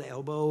elbow,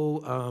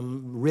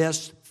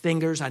 wrist,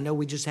 fingers. I know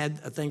we just had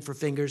a thing for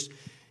fingers.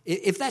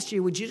 If that's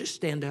you, would you just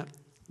stand up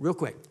real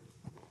quick?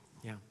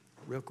 Yeah,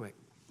 real quick.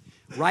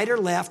 Right or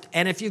left.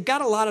 And if you've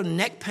got a lot of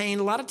neck pain,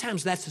 a lot of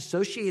times that's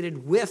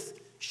associated with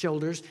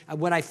shoulders.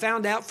 What I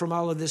found out from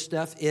all of this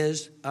stuff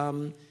is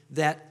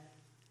that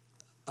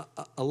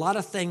a lot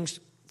of things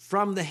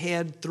from the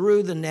head,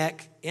 through the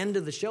neck,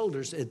 into the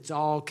shoulders, it's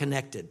all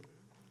connected.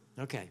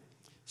 Okay,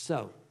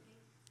 so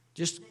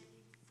just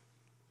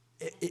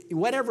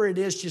whatever it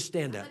is, just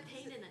stand up.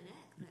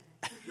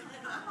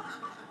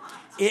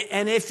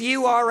 And if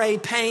you are a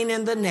pain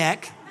in the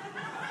neck,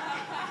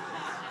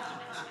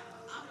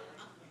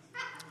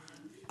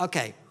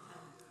 okay,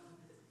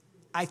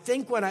 I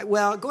think go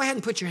ahead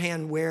and put your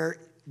hand where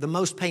the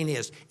most pain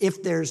is.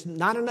 If there's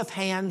not enough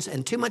hands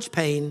and too much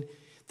pain,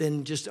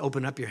 then just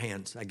open up your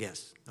hands, I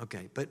guess.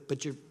 Okay,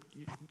 but you're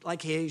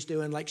like he's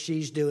doing, like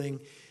she's doing.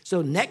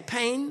 So neck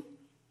pain,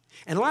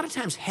 and a lot of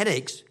times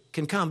headaches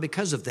can come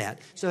because of that.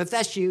 So if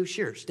that's you,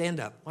 sure, stand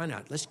up. Why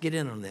not? Let's get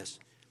in on this.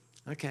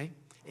 Okay,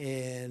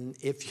 and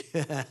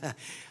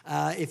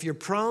if you're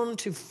prone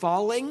to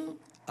falling,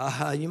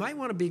 you might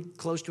want to be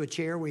close to a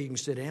chair where you can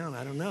sit down.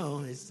 I don't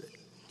know. It's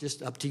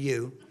just up to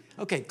you.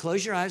 Okay,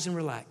 close your eyes and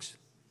relax.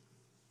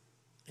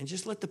 And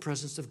just let the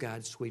presence of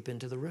God sweep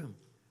into the room.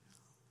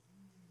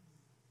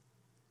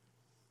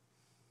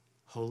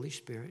 Holy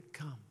Spirit,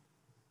 come,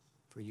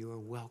 for you are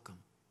welcome.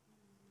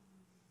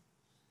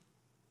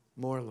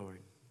 More, Lord.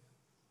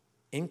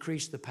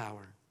 Increase the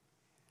power.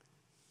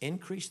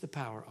 Increase the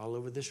power all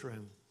over this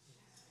room.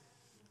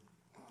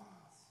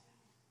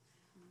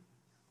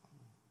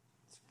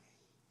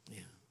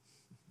 Yeah.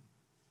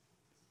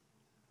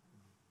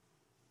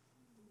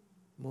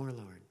 More,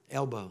 Lord.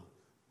 Elbow.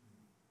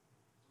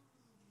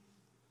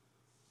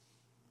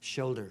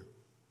 Shoulder.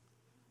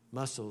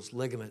 Muscles,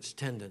 ligaments,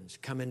 tendons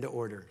come into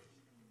order.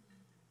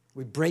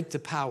 We break the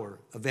power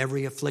of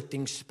every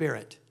afflicting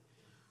spirit.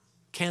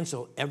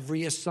 Cancel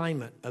every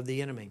assignment of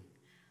the enemy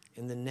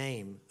in the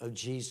name of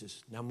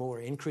Jesus. Now more,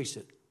 increase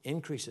it.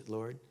 Increase it,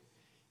 Lord.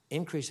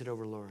 Increase it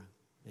over Laura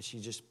as she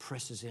just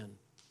presses in.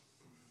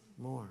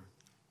 More.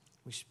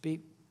 We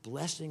speak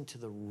blessing to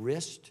the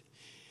wrist.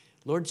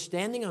 Lord,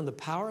 standing on the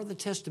power of the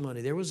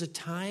testimony, there was a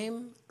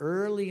time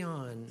early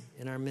on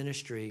in our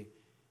ministry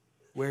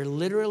where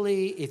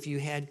literally if you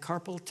had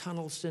carpal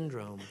tunnel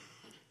syndrome,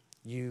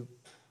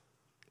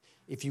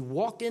 if you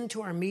walked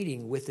into our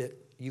meeting with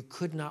it, you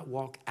could not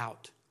walk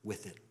out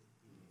with it.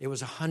 It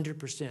was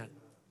 100%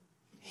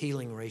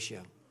 healing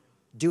ratio.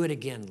 Do it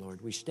again,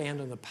 Lord. We stand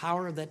on the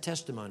power of that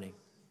testimony.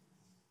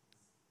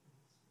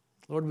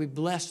 Lord, we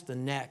bless the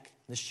neck,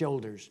 the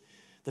shoulders,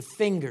 the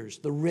fingers,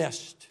 the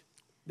wrist,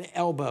 the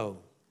elbow.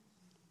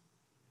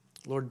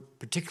 Lord,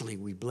 particularly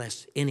we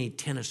bless any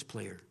tennis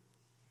player,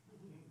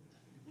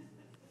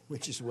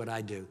 which is what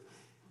I do.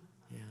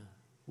 Yeah.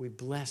 We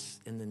bless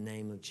in the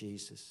name of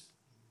Jesus.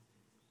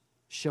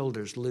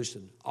 Shoulders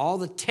loosen. All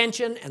the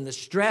tension and the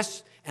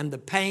stress and the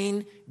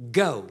pain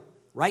go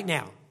right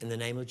now in the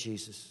name of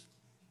Jesus.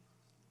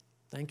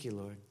 Thank you,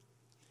 Lord.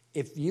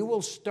 if you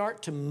will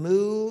start to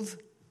move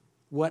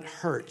what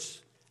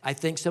hurts, I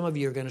think some of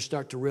you are going to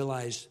start to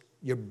realize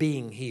you're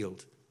being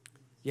healed.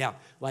 Yeah,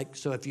 like,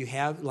 so if you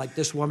have, like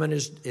this woman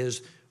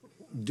is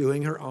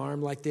doing her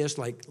arm like this,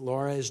 like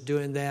Laura is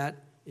doing that.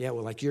 Yeah,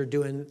 well, like you're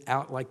doing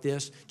out like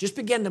this. Just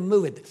begin to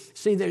move it.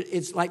 See,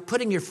 it's like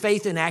putting your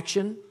faith in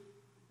action.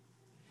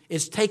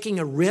 It's taking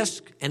a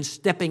risk and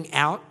stepping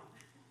out.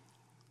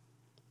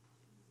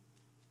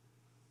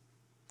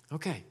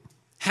 Okay.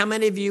 How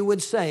many of you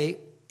would say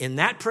in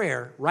that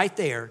prayer right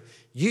there,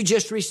 you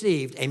just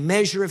received a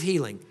measure of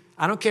healing?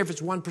 I don't care if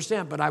it's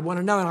 1%, but I want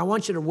to know, and I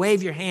want you to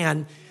wave your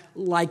hand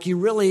like you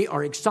really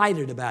are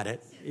excited about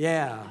it.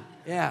 Yeah,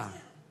 yeah.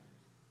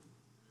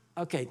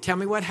 Okay, tell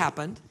me what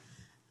happened.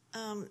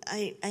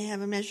 I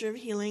have a measure of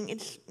healing.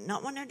 It's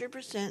not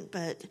 100%,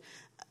 but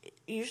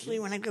usually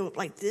when I go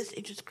like this,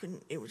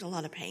 it was a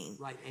lot of pain.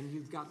 Right, and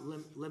you've got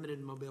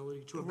limited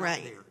mobility to about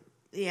right. there.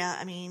 Yeah,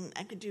 I mean,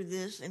 I could do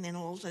this, and then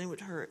all of a sudden it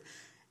would hurt.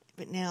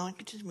 But now I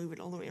could just move it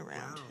all the way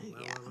around.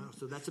 Wow.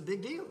 So that's a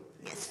big deal.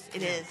 Yes,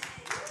 it is.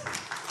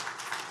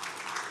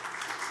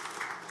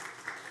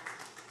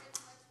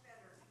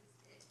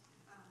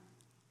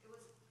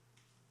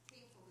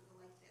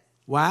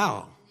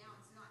 Wow. And now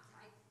it's not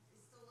tight.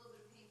 It's still a little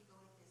bit of pain to go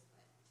like this,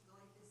 but to go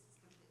like this is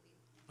completely.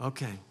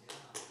 Okay.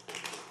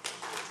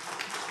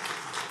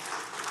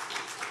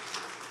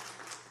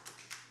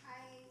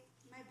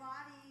 My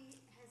body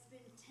has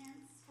been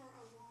tense for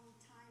a long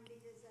time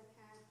because I've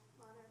had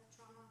a lot of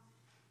trauma,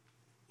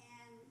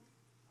 and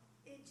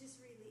it just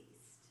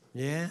released.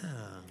 Yeah.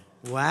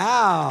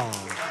 Wow.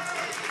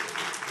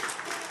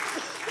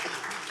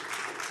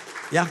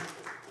 Yeah.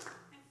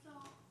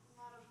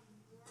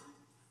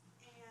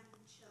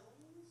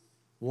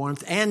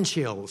 Warmth and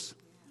chills.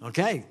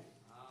 Okay.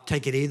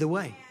 Take it either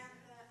way.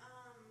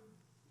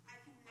 I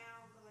can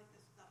now go like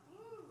this stuff.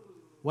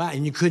 Wow,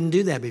 and you couldn't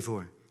do that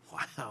before.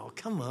 Wow,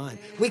 come on.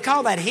 We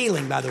call that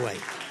healing, by the way.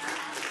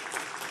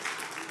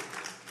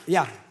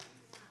 Yeah.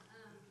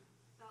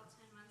 About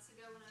 10 months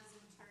ago when I was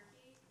in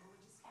Turkey, we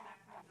just came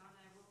back from Ghana,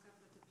 I woke up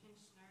with a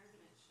pinched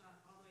nerve and it shot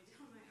all the way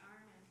down my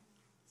arm and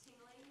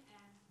tingling.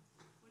 And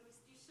when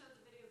you showed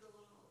the video of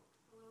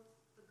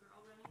the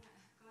girl running,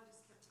 God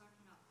just kept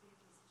talking about faith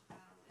as a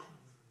child. And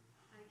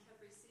I kept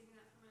receiving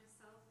that for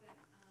myself. And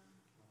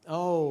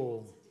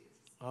Oh.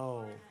 I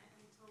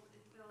can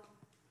totally feel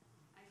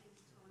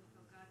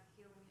God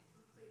healing it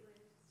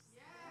completely.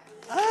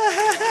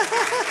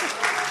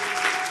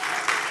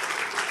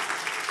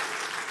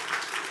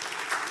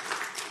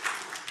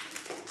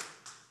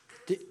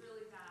 It's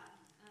really bad.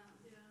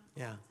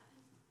 Yeah.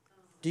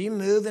 Do you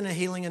move in a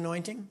healing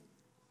anointing?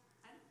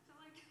 I feel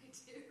like I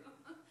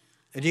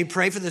do. Do you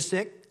pray for the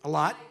sick a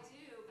lot? I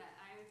do, but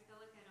I feel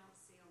like I don't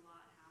see a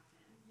lot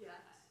happen.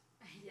 Yet?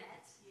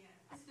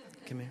 Yes.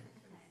 Come here.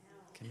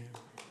 Come here.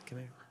 Come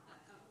here.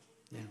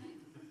 Yeah.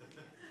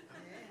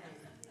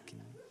 Come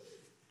here.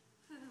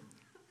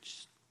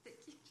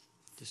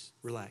 Just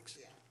relax.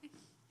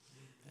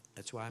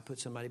 That's why I put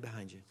somebody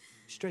behind you.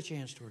 Stretch your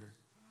hands toward her.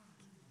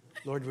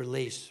 Lord,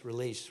 release,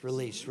 release,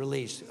 release,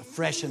 release. A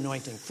fresh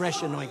anointing,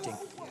 fresh anointing,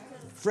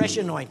 fresh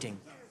anointing,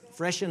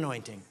 fresh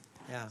anointing.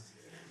 Yeah.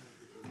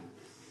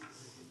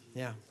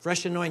 Yeah.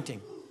 Fresh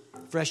anointing,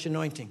 fresh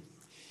anointing.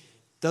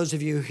 Those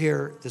of you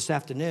here this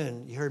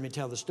afternoon, you heard me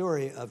tell the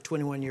story of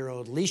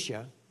 21-year-old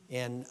Leisha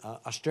in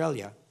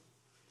Australia.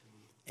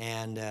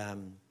 And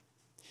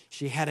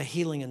she had a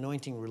healing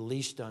anointing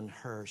released on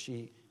her.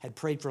 She had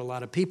prayed for a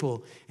lot of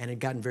people and had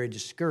gotten very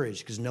discouraged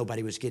because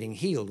nobody was getting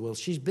healed. Well,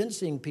 she's been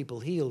seeing people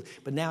healed,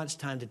 but now it's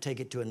time to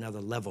take it to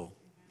another level.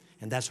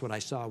 And that's what I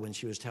saw when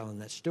she was telling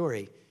that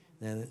story.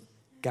 And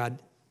God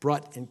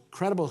brought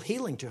incredible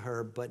healing to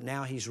her, but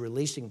now he's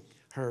releasing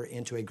her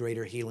into a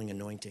greater healing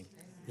anointing.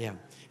 Yeah.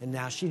 And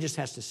now she just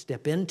has to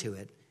step into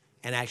it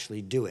and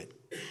actually do it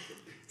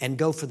and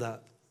go for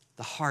the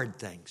hard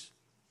things.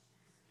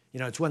 You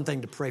know, it's one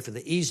thing to pray for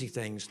the easy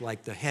things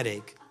like the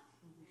headache,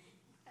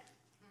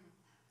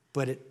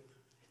 but you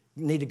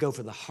need to go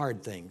for the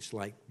hard things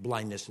like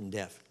blindness and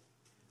deaf.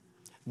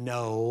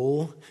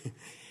 No,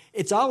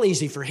 it's all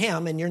easy for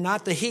him, and you're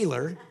not the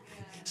healer.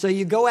 So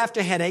you go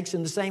after headaches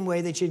in the same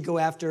way that you'd go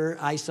after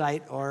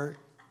eyesight or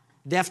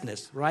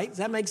deafness, right? Does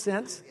that make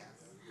sense?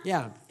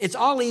 Yeah, it's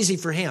all easy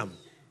for him.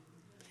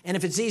 And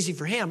if it's easy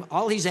for him,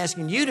 all he's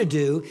asking you to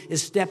do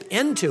is step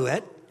into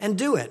it and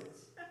do it,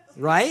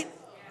 right?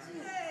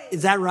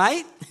 Is that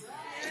right?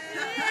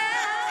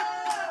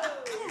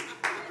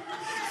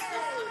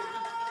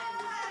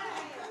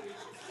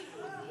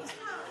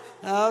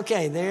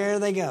 Okay, there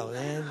they go.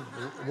 And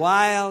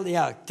wild,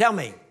 yeah. Tell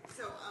me.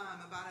 So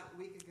about a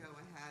week ago,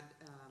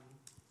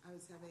 I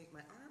was having,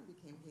 my arm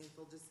became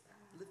painful just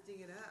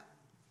lifting it up,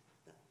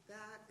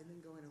 that, and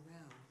then going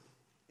around.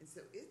 And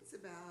so it's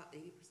about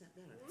 80%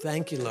 better.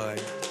 Thank you,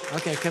 Lord.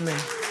 Okay, come in.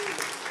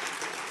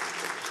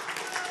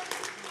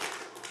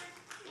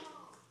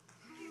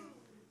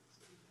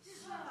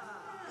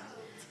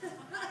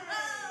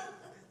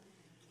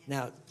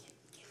 Now,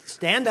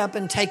 stand up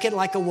and take it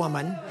like a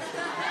woman.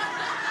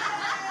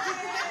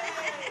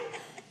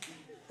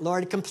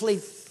 Lord,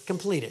 complete it,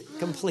 complete it,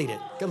 complete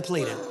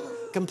it,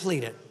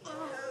 complete it.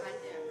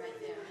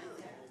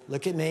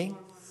 Look at me.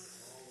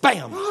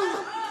 Bam!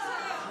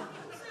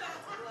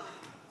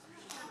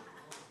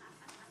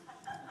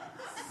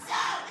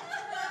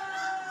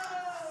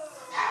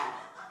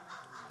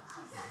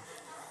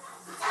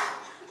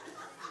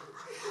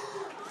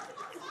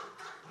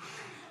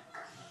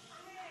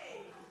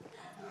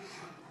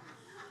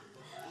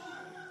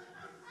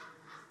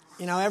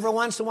 You know, every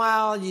once in a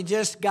while, you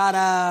just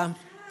gotta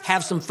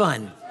have some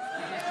fun.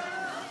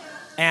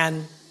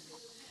 And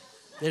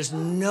there's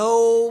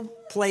no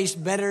place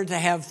better to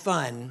have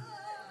fun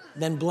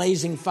than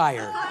blazing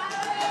fire.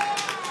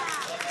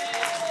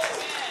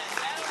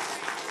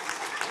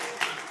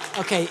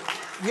 Okay,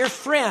 your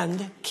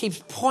friend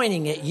keeps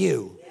pointing at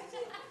you.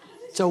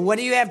 So what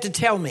do you have to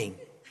tell me?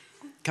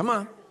 Come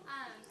on.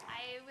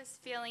 I was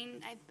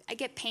feeling, I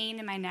get pain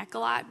in my neck a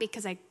lot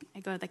because I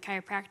go to the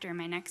chiropractor and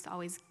my neck's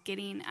always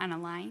getting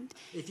unaligned.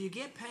 If you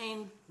get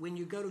pain when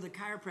you go to the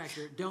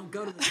chiropractor, don't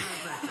go to the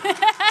chiropractor.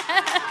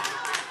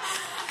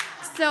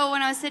 So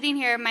when I was sitting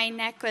here, my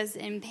neck was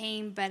in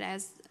pain, but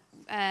as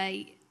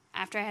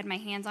after I had my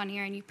hands on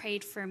here and you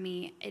prayed for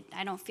me,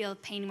 I don't feel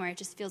pain anymore. It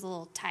just feels a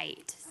little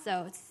tight.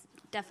 So it's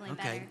definitely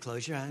better. Okay,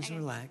 close your eyes and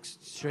relax.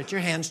 Stretch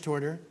your hands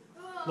toward her.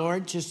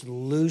 Lord, just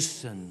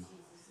loosen,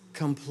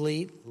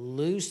 complete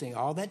loosening.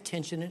 All that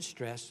tension and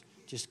stress,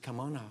 just come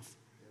on off.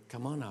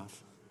 Come on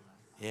off.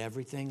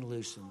 Everything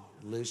loosen,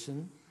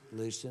 loosen,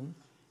 loosen.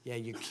 Yeah,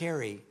 you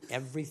carry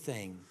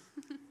everything,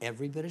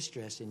 every bit of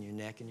stress in your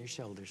neck and your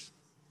shoulders.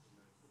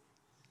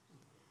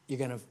 You're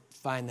going to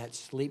find that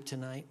sleep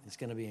tonight. It's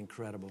going to be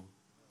incredible.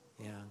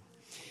 Yeah.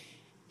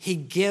 He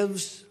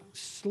gives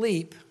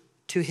sleep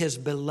to his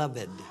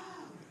beloved.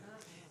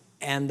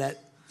 And that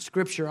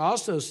scripture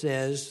also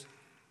says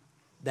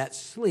that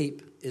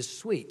sleep is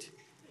sweet.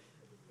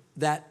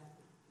 That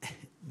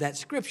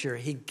scripture,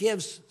 he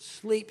gives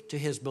sleep to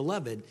his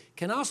beloved,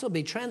 can also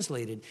be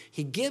translated,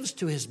 he gives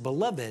to his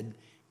beloved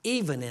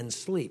even in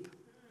sleep.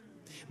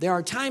 There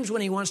are times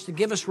when he wants to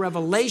give us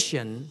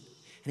revelation,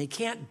 and he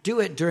can't do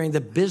it during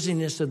the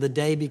busyness of the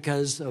day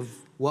because of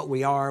what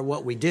we are,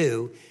 what we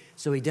do.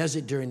 So he does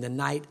it during the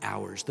night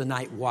hours, the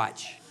night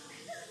watch.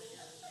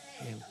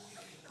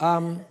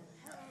 Yeah.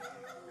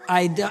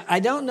 I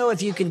don't know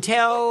if you can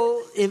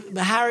tell,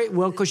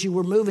 because you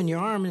were moving your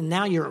arm and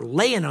now you're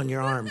laying on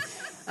your arm.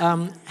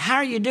 How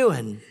are you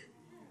doing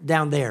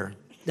down there?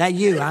 That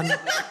you? I'm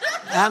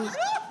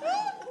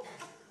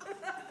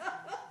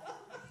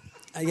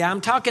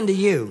talking to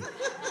you.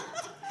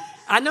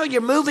 I know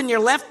you're moving your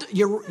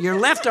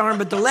left arm,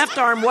 but the left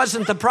arm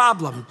wasn't the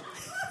problem.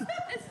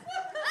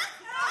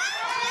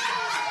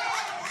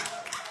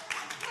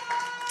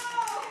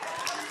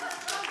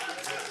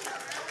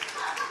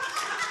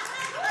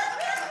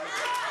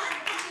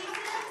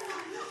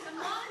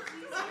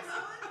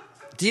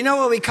 Do you know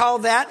what we call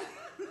that?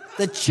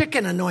 The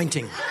chicken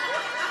anointing.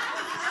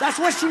 That's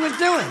what she was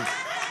doing.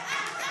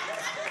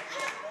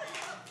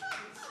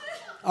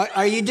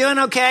 Are you doing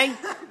okay?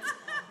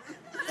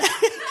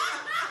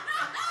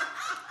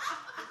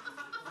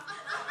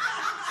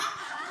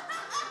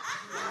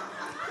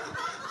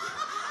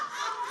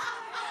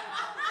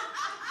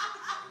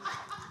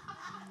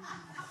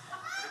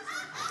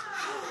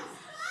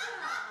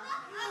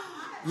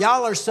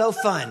 Y'all are so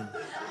fun.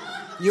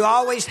 You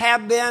always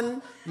have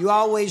been. You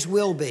always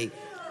will be.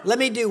 Let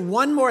me do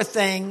one more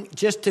thing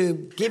just to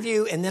give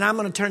you, and then I'm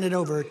going to turn it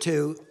over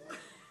to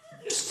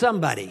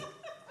somebody. Do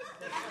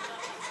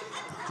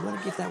you want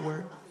to get that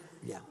word?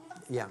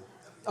 Yeah.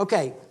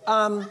 Okay.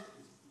 I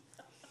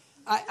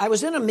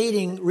was in a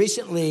meeting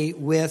recently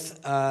with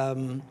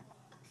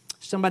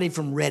somebody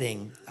from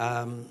Reading,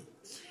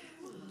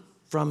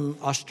 from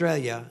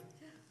Australia,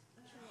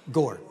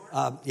 Gore.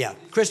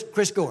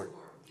 Chris Gore.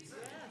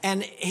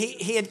 And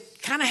he had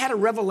kind of had a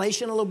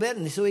revelation a little bit,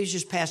 and so he's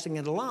just passing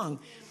it along.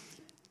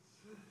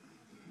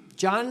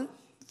 John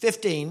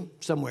 15,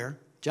 somewhere.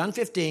 John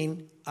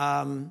 15,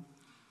 I'm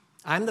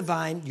the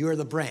vine, you're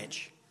the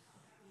branch.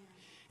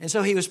 And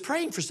so he was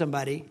praying for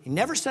somebody. He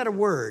never said a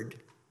word,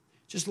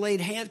 just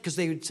laid hands, because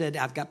they said,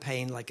 I've got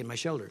pain like in my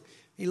shoulder.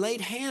 He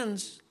laid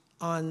hands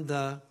on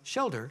the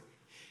shoulder,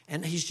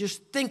 and he's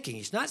just thinking.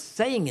 He's not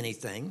saying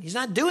anything. He's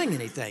not doing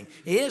anything.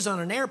 He is on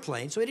an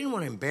airplane, so he didn't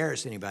want to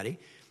embarrass anybody.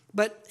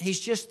 But he's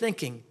just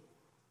thinking,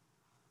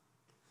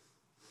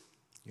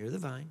 you're the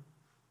vine,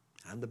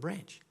 I'm the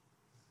branch.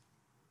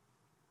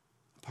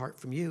 Apart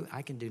from you,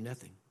 I can do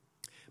nothing.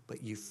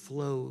 But you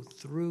flow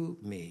through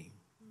me.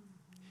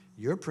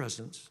 Your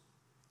presence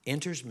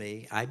enters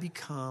me. I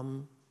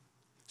become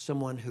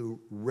someone who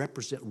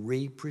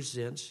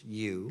represents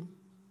you.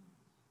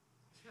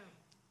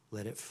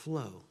 Let it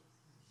flow.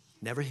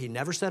 He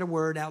never said a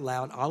word out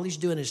loud. All he's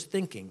doing is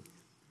thinking.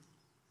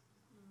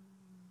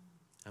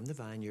 I'm the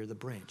vine, you're the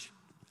branch.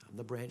 I'm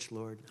the branch,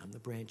 Lord. I'm the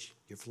branch.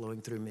 You're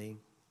flowing through me.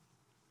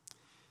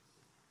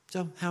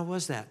 So how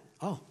was that?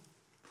 Oh,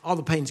 all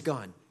the pain's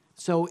gone.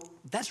 So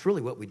that's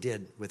really what we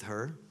did with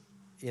her,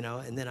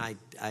 and then I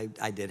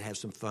did have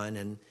some fun,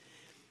 and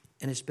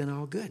it's been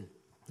all good.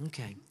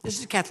 Okay. This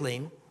is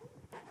Kathleen.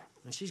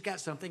 And she's got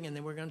something, and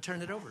then we're going to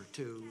turn it over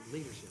to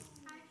leadership.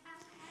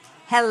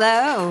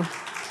 Hello.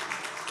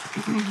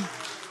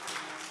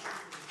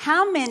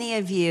 How many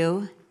of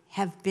you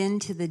have been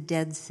to the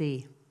Dead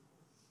Sea?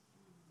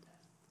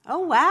 Oh,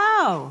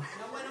 wow.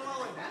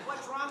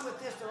 What's wrong with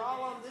this? They're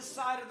all on this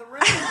side of the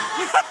room.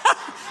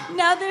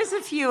 No, there's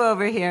a few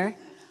over here.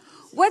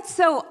 What's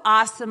so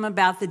awesome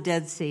about the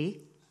Dead Sea?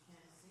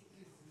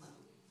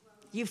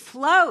 You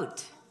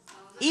float.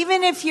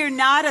 Even if you're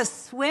not a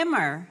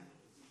swimmer,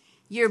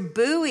 you're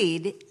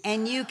buoyed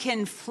and you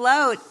can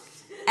float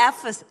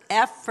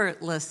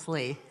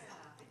effortlessly.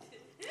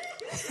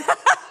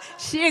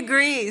 She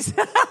agrees.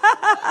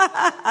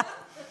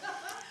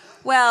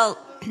 Well,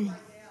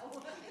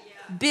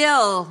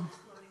 Bill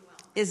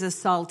is a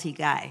salty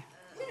guy.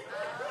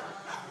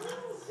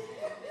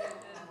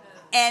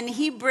 And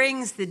he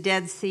brings the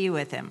Dead Sea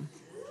with him.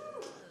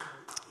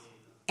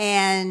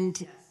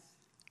 And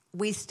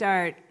we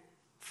start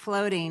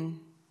floating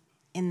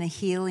in the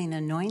healing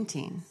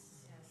anointing.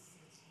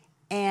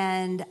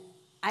 And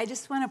I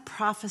just want to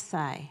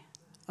prophesy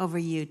over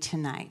you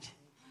tonight.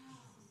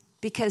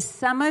 Because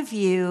some of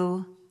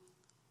you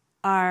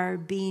are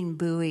being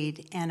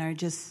buoyed and are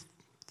just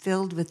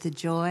filled with the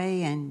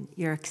joy and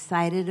you're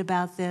excited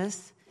about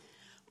this.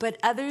 But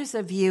others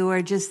of you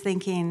are just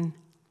thinking,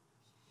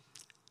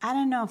 I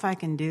don't know if I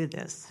can do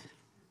this.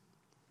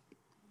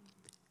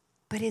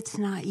 But it's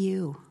not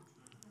you.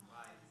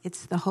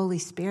 It's the Holy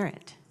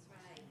Spirit.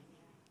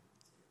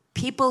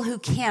 People who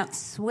can't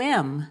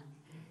swim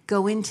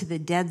go into the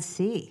Dead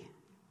Sea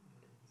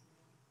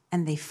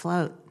and they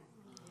float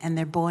and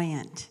they're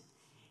buoyant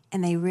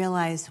and they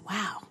realize,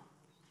 wow,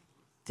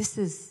 this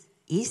is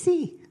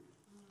easy.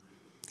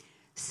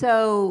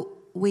 So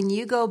when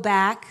you go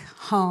back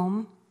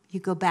home, you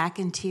go back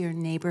into your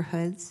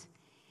neighborhoods,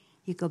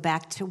 you go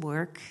back to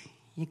work,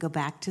 you go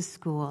back to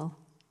school,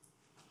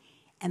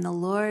 and the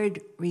Lord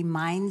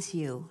reminds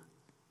you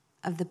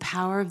of the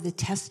power of the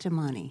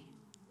testimony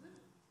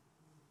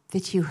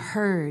that you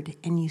heard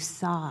and you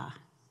saw.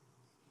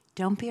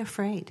 Don't be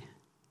afraid.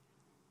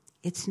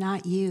 It's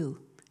not you.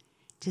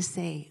 Just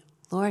say,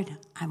 Lord,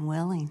 I'm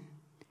willing.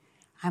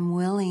 I'm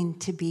willing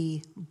to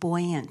be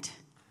buoyant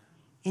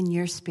in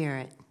your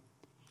spirit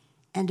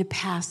and to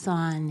pass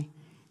on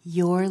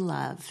your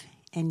love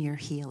and your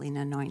healing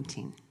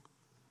anointing.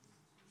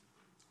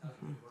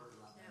 Mm-hmm.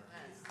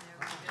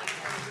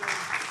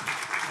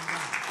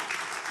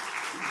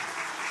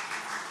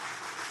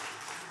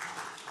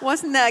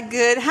 Wasn't that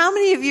good? How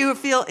many of you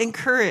feel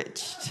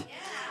encouraged?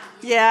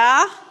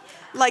 Yeah?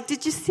 Like,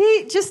 did you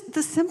see just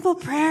the simple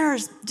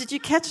prayers? Did you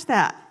catch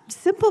that?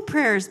 Simple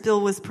prayers Bill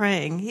was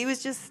praying. He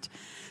was just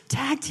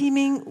tag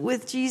teaming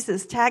with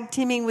Jesus, tag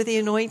teaming with the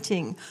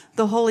anointing,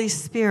 the Holy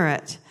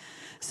Spirit.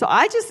 So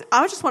I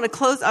just want to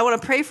close. I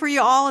want to pray for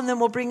you all, and then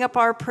we'll bring up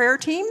our prayer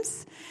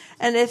teams.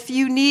 And if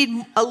you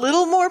need a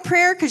little more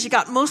prayer, because you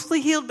got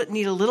mostly healed but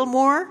need a little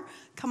more,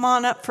 come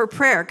on up for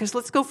prayer, because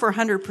let's go for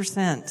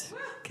 100%.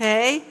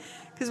 Okay?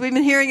 Because we've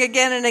been hearing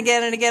again and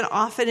again and again,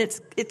 often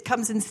it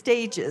comes in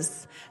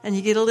stages. And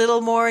you get a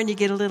little more and you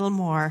get a little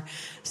more.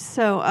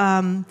 So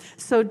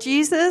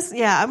Jesus,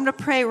 I'm going to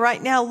pray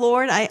right now,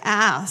 Lord, I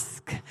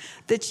ask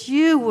that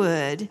you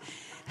would,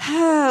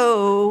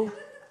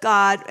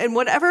 God, and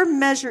whatever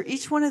measure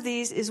each one of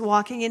these is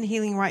walking in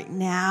healing right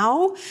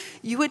now,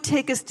 you would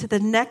take us to the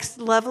next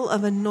level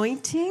of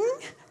anointing,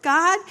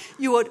 God.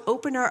 You would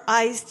open our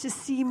eyes to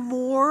see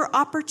more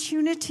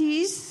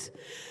opportunities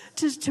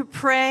to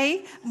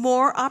pray,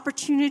 more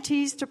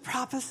opportunities to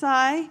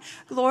prophesy.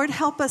 Lord,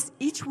 help us,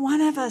 each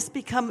one of us,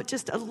 become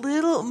just a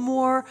little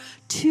more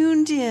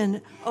tuned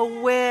in,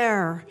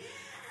 aware,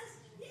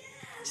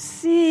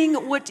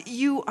 seeing what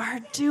you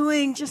are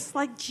doing just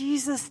like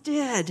Jesus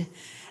did.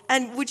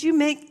 And would you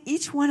make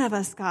each one of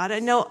us, God, I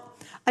know,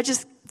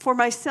 for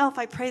myself,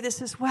 I pray this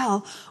as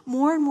well,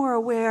 more and more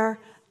aware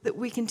that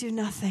we can do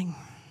nothing.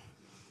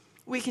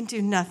 We can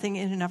do nothing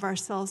in and of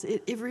ourselves.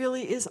 It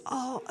really is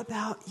all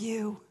about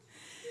you.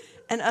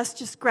 And us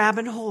just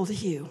grabbing hold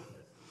of you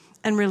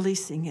and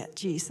releasing it,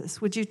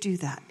 Jesus. Would you do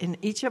that in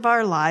each of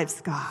our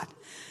lives, God?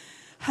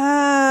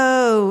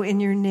 Oh, in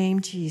your name,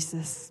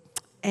 Jesus.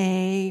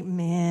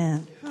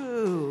 Amen.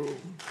 Ooh.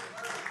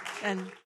 And